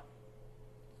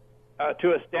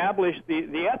establish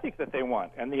the ethic that they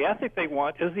want, and the ethic they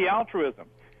want is the altruism,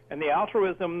 and the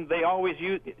altruism they always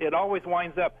use. It always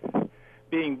winds up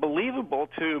being believable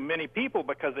to many people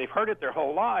because they've heard it their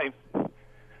whole lives,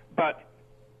 but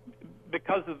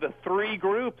because of the 3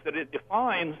 groups that it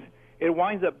defines, it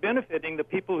winds up benefiting the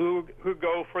people who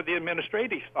go for the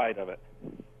administrative side of it.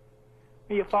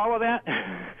 Do you follow that?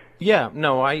 Yeah,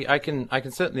 no, I can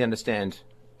certainly understand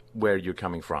where you're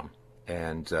coming from,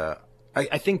 and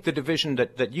I think the division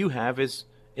that you have is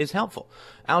helpful.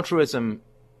 Altruism,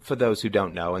 for those who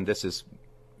don't know, and this is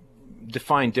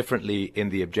defined differently in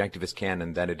the objectivist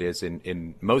canon than it is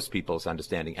in most people's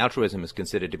understanding. Altruism is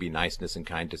considered to be niceness and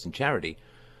kindness and charity.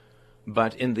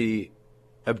 But in the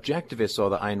objectivist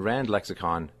or the Ayn Rand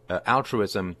lexicon,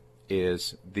 altruism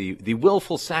is the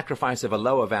willful sacrifice of a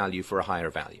lower value for a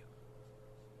higher value.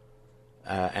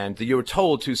 And you're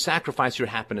told to sacrifice your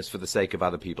happiness for the sake of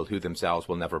other people who themselves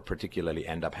will never particularly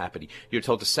end up happy. You're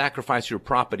told to sacrifice your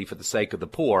property for the sake of the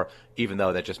poor, even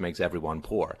though that just makes everyone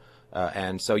poor.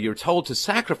 And so you're told to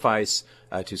sacrifice,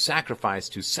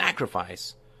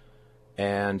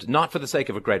 and not for the sake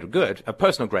of a greater good, a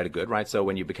personal greater good, right? So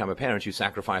when you become a parent, you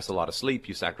sacrifice a lot of sleep,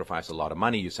 you sacrifice a lot of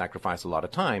money, you sacrifice a lot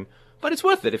of time, but it's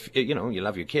worth it if, you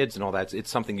love your kids and all that. It's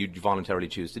something you voluntarily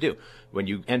choose to do. When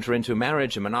you enter into a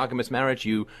marriage, a monogamous marriage,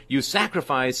 you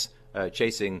sacrifice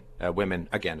chasing women,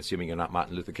 again, assuming you're not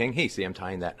Martin Luther King. See, I'm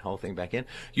tying that whole thing back in.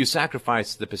 You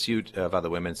sacrifice the pursuit of other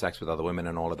women, sex with other women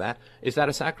and all of that. Is that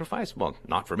a sacrifice? Well,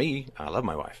 not for me. I love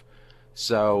my wife.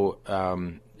 So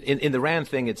in the Rand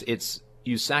thing, it's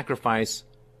you sacrifice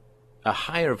a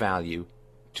higher value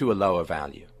to a lower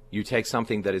value. You take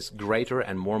something that is greater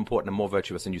and more important and more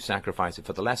virtuous, and you sacrifice it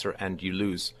for the lesser, and you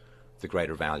lose the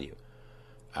greater value.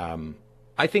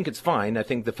 I think it's fine. I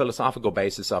think the philosophical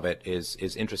basis of it is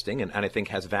interesting and I think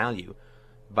has value.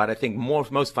 But I think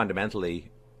most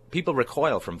fundamentally, people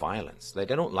recoil from violence. They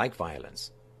don't like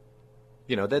violence.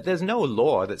 There's no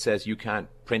law that says you can't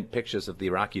print pictures of the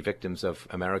Iraqi victims of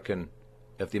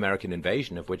the American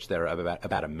invasion, of which there are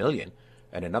about 1 million,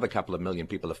 and another couple of million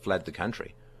people have fled the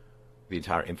country. The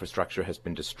entire infrastructure has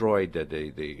been destroyed.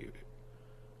 The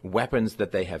weapons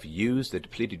that they have used, the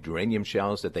depleted uranium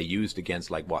shells that they used against,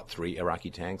 3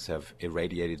 Iraqi tanks have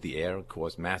irradiated the air,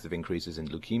 caused massive increases in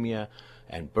leukemia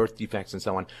and birth defects and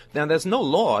so on. Now, there's no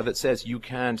law that says you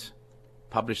can't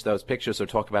publish those pictures or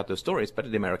talk about those stories,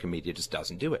 but the American media just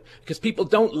doesn't do it because people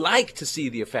don't like to see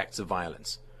the effects of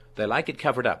violence. They like it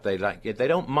covered up. They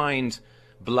don't mind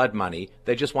blood money.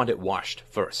 They just want it washed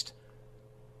first.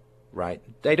 Right?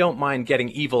 They don't mind getting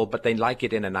evil, but they like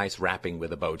it in a nice wrapping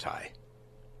with a bow tie.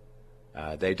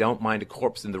 They don't mind a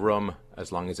corpse in the room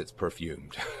as long as it's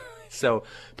perfumed. So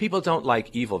people don't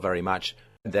like evil very much,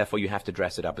 and therefore you have to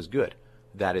dress it up as good.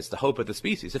 That is the hope of the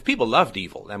species. If people loved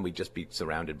evil, then we'd just be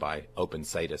surrounded by open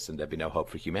sadists and there'd be no hope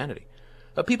for humanity.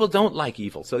 But people don't like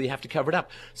evil, so you have to cover it up.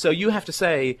 So you have to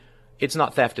say, it's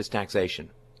not theft, it's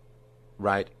taxation.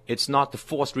 Right? It's not the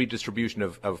forced redistribution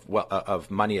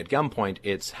of money at gunpoint,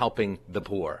 it's helping the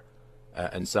poor.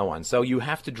 And so on. So you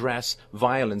have to dress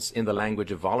violence in the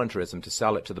language of voluntarism to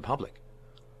sell it to the public.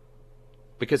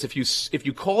 Because if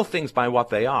you call things by what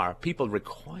they are, people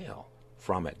recoil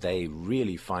from it. They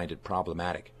really find it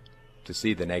problematic to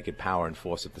see the naked power and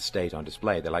force of the state on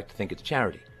display. They like to think it's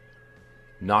charity,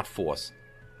 not force,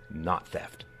 not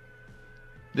theft.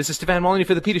 This is Stefan Molyneux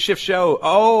for the Peter Schiff Show.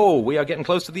 Oh, we are getting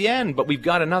close to the end, but we've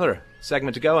got another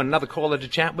segment to go and another caller to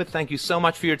chat with. Thank you so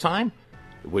much for your time.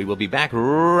 We will be back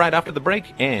right after the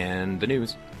break and the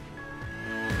news.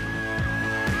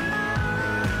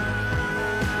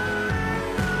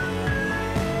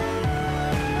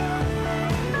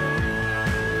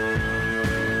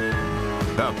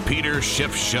 The Peter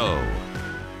Schiff Show.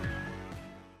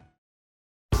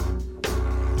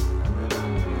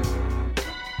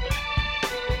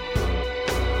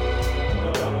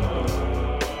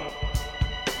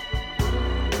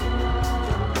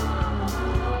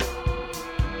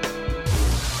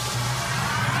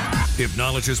 If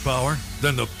knowledge is power,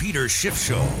 then the Peter Schiff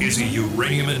Show is a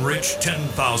uranium-enriched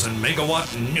 10,000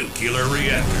 megawatt nuclear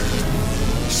reactor.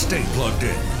 Stay plugged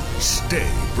in.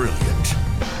 Stay brilliant.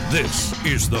 This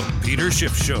is the Peter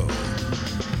Schiff Show.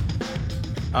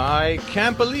 I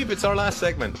can't believe it's our last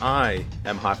segment. I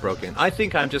am heartbroken. I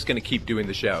think I'm just going to keep doing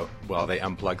the show while they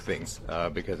unplug things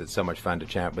because it's so much fun to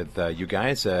chat with you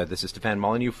guys. This is Stefan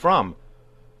Molyneux from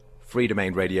Free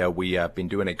Domain Radio. We have been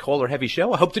doing a caller-heavy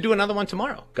show. I hope to do another one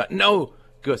tomorrow. Got no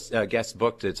guests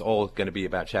booked. It's all going to be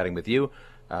about chatting with you.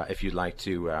 If you'd like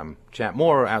to chat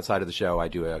more outside of the show, I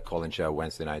do a call-in show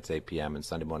Wednesday nights, 8 p.m. and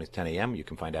Sunday mornings, 10 a.m. You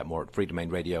can find out more at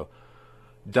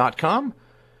freedomainradio.com.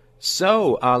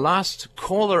 So, last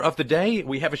caller of the day.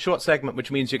 We have a short segment,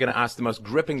 which means you're going to ask the most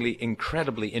grippingly,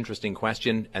 incredibly interesting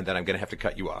question, and then I'm going to have to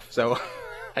cut you off. So,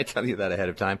 I tell you that ahead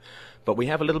of time. But we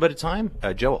have a little bit of time.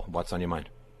 Joel, what's on your mind?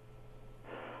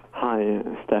 Hi,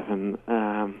 Stefan.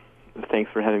 Thanks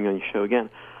for having me on your show again.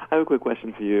 I have a quick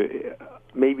question for you.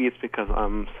 Maybe it's because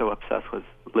I'm so obsessed with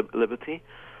liberty,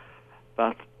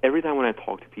 but every time when I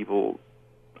talk to people,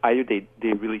 either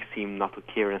they really seem not to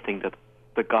care and think that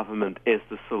the government is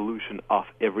the solution of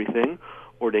everything,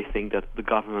 or they think that the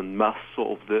government must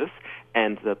solve this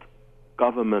and that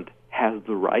government has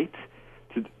the right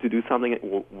to do something.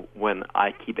 When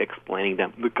I keep explaining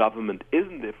them, the government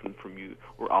isn't different from you,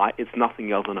 or it's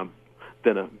nothing else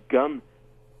than a gun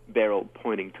barrel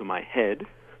pointing to my head.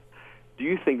 Do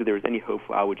you think that there is any hope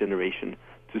for our generation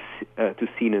to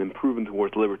see an improvement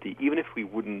towards liberty, even if we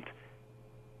wouldn't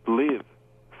live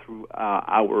through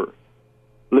our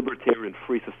libertarian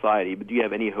free society? But do you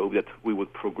have any hope that we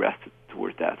would progress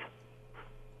towards that?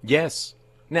 Yes.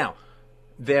 Now,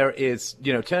 there is,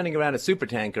 turning around a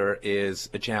supertanker is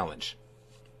a challenge.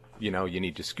 You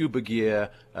need your scuba gear,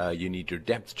 you need your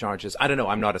depth charges. I don't know,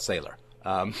 I'm not a sailor.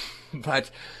 But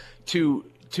to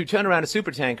turn around a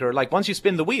supertanker, once you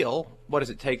spin the wheel, what does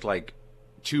it take,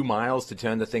 2 miles to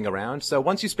turn the thing around? So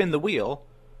once you spin the wheel,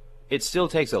 it still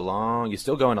takes you're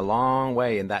still going a long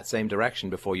way in that same direction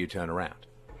before you turn around.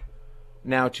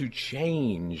 Now, to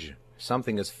change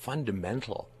something as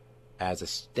fundamental as a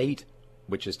state,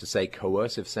 which is to say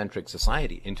coercive-centric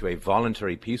society, into a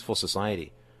voluntary, peaceful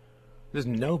society, there's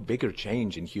no bigger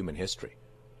change in human history.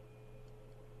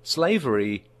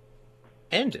 Slavery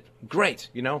ended. Great,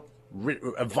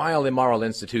 a vile, immoral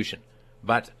institution.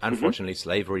 But unfortunately,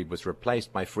 slavery was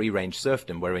replaced by free-range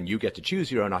serfdom, wherein you get to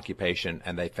choose your own occupation,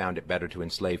 and they found it better to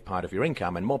enslave part of your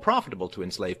income and more profitable to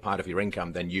enslave part of your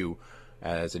income than you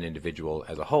as an individual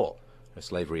as a whole.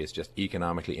 Slavery is just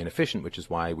economically inefficient, which is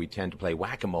why we tend to play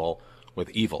whack-a-mole with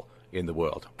evil in the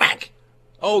world. Whack!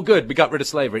 Oh, good, we got rid of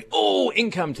slavery. Oh,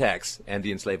 income tax! And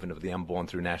the enslavement of the unborn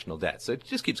through national debt. So it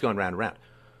just keeps going round and round.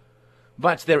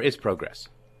 But there is progress.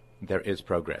 There is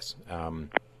progress.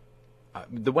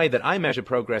 the way that I measure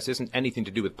progress isn't anything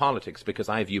to do with politics, because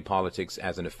I view politics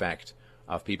as an effect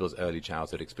of people's early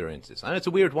childhood experiences. And it's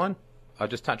a weird one. I'll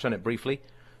just touch on it briefly,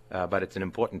 but it's an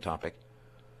important topic.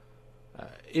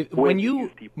 When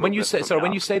you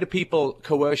say to people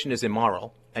coercion is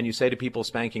immoral, and you say to people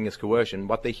spanking is coercion,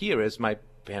 what they hear is my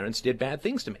parents did bad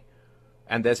things to me.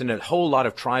 And there's a whole lot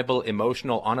of tribal,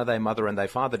 emotional, honor thy mother and thy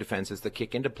father defenses that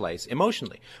kick into place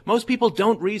emotionally. Most people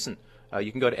don't reason.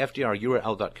 You can go to fdrurl.com/BIB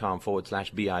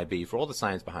for all the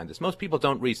science behind this. Most people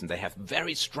don't reason. They have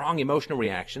very strong emotional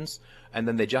reactions, and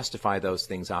then they justify those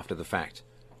things after the fact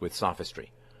with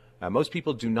sophistry. Most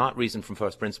people do not reason from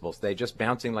first principles. They're just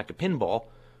bouncing like a pinball.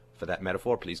 For that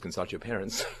metaphor, please consult your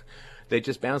parents. They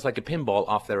just bounce like a pinball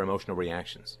off their emotional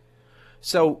reactions.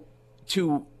 So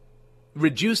to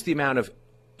reduce the amount of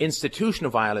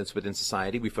institutional violence within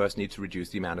society, we first need to reduce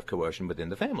the amount of coercion within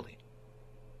the family.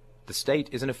 The state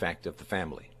is an effect of the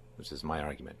family. This is my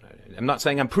argument. I'm not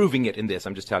saying I'm proving it in this.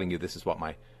 I'm just telling you this is what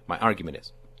my argument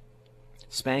is.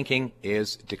 Spanking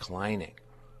is declining.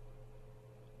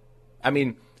 I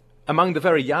mean, among the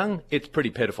very young, it's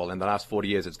pretty pitiful. In the last 40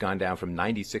 years, it's gone down from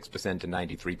 96% to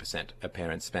 93% of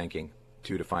parents spanking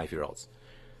 2 to 5-year-olds.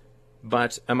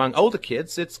 But among older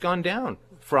kids, it's gone down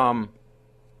from,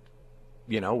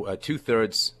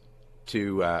 2/3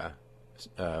 to a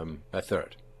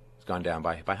third. It's gone down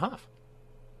by half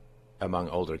among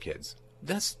older kids.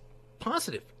 That's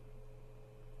positive.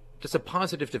 That's a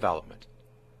positive development.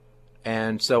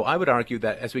 And so I would argue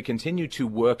that as we continue to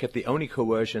work at the only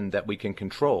coercion that we can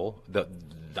control,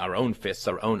 our own fists,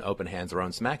 our own open hands, our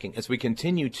own smacking, as we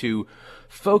continue to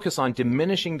focus on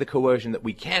diminishing the coercion that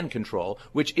we can control,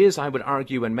 which is, I would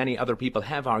argue, and many other people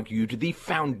have argued, the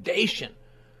foundation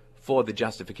for the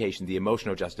justification, the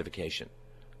emotional justification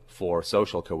for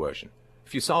social coercion.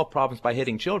 If you solve problems by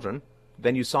hitting children,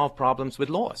 then you solve problems with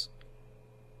laws.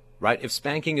 Right? If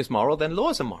spanking is moral, then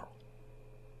laws are moral.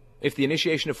 If the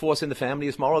initiation of force in the family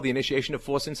is moral, the initiation of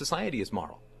force in society is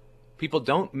moral. People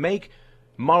don't make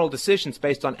moral decisions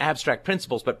based on abstract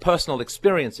principles, but personal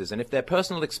experiences. And if their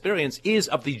personal experience is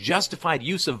of the justified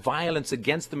use of violence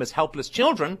against them as helpless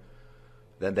children,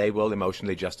 then they will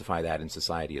emotionally justify that in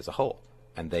society as a whole.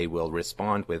 And they will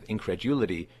respond with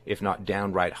incredulity, if not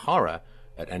downright horror,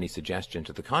 at any suggestion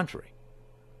to the contrary.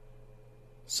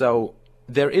 So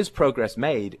there is progress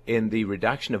made in the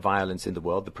reduction of violence in the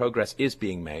world. The progress is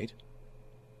being made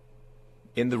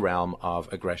in the realm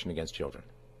of aggression against children.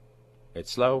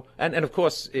 It's slow. And of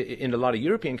course, in a lot of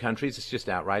European countries, it's just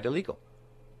outright illegal.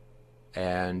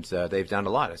 And they've done a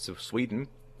lot. So Sweden,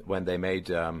 when they made,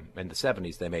 in the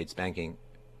 70s, they made spanking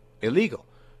illegal.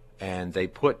 And they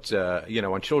put,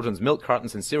 on children's milk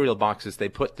cartons and cereal boxes, they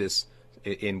put this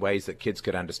in ways that kids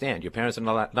could understand. Your parents are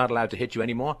not allowed to hit you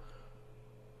anymore.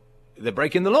 They're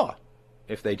breaking the law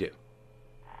if they do.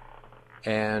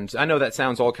 And I know that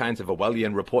sounds all kinds of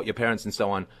Orwellian, report your parents and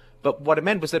so on, but what it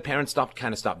meant was that parents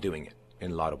stopped doing it in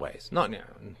a lot of ways. Not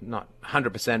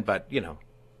 100%, but,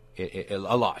 a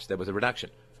lot. There was a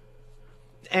reduction.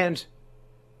 And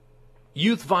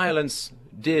youth violence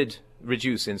did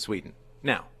reduce in Sweden.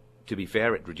 Now, to be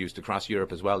fair, it reduced across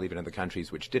Europe as well, even in the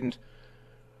countries which didn't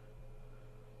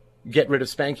get rid of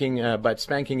spanking, but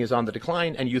spanking is on the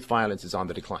decline and youth violence is on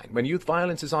the decline. When youth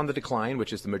violence is on the decline,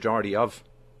 which is the majority of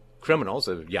criminals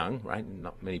are young, right?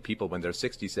 Not many people when they're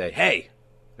 60 say, hey,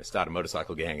 let's start a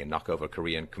motorcycle gang and knock over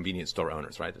Korean convenience store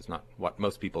owners, right? That's not what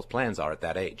most people's plans are at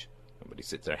that age. Somebody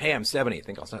sits there, hey, I'm 70, I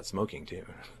think I'll start smoking too.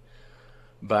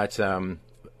 But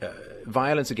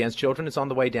violence against children is on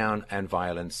the way down, and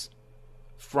violence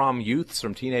from youths,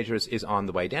 from teenagers, is on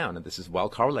the way down. And this is well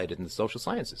correlated in the social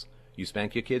sciences. You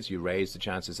spank your kids, you raise the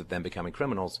chances of them becoming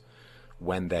criminals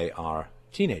when they are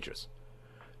teenagers.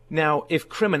 Now, if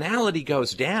criminality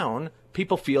goes down,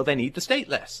 people feel they need the state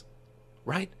less,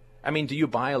 right? I mean, do you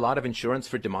buy a lot of insurance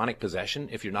for demonic possession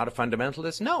if you're not a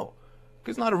fundamentalist? No,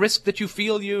 because it's not a risk that you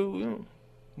feel you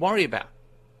worry about.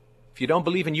 If you don't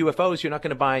believe in UFOs, you're not going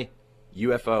to buy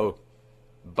UFO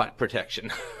butt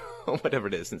protection, or whatever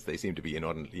it is, since they seem to be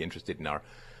inordinately interested in our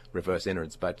reverse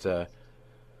innards. But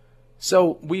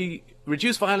so we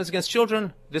reduce violence against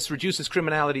children. This reduces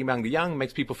criminality among the young,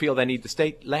 makes people feel they need the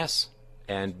state less,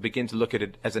 and begin to look at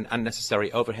it as an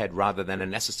unnecessary overhead rather than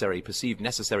a perceived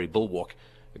necessary bulwark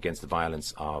against the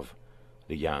violence of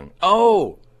the young.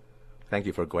 Oh, thank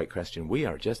you for a great question. We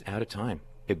are just out of time.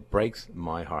 It breaks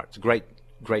my heart. It's a great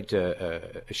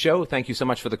show. Thank you so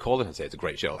much for the callers. I say it's a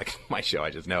great show, like my show, I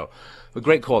just know. But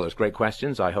great callers, great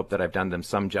questions. I hope that I've done them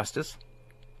some justice.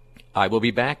 I will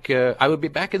be back in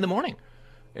the morning.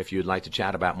 If you'd like to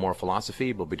chat about more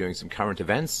philosophy, we'll be doing some current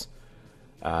events.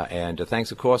 And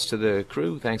thanks, of course, to the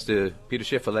crew. Thanks to Peter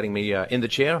Schiff for letting me in the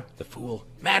chair. The fool.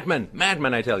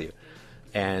 Madman, I tell you.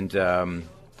 And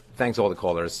thanks to all the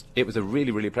callers. It was a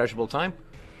really, really pleasurable time.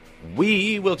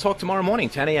 We will talk tomorrow morning,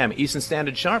 10 a.m. Eastern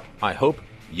Standard Sharp. I hope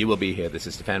you will be here. This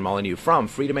is Stefan Molyneux from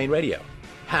Free Domain Radio.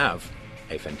 Have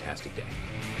a fantastic day.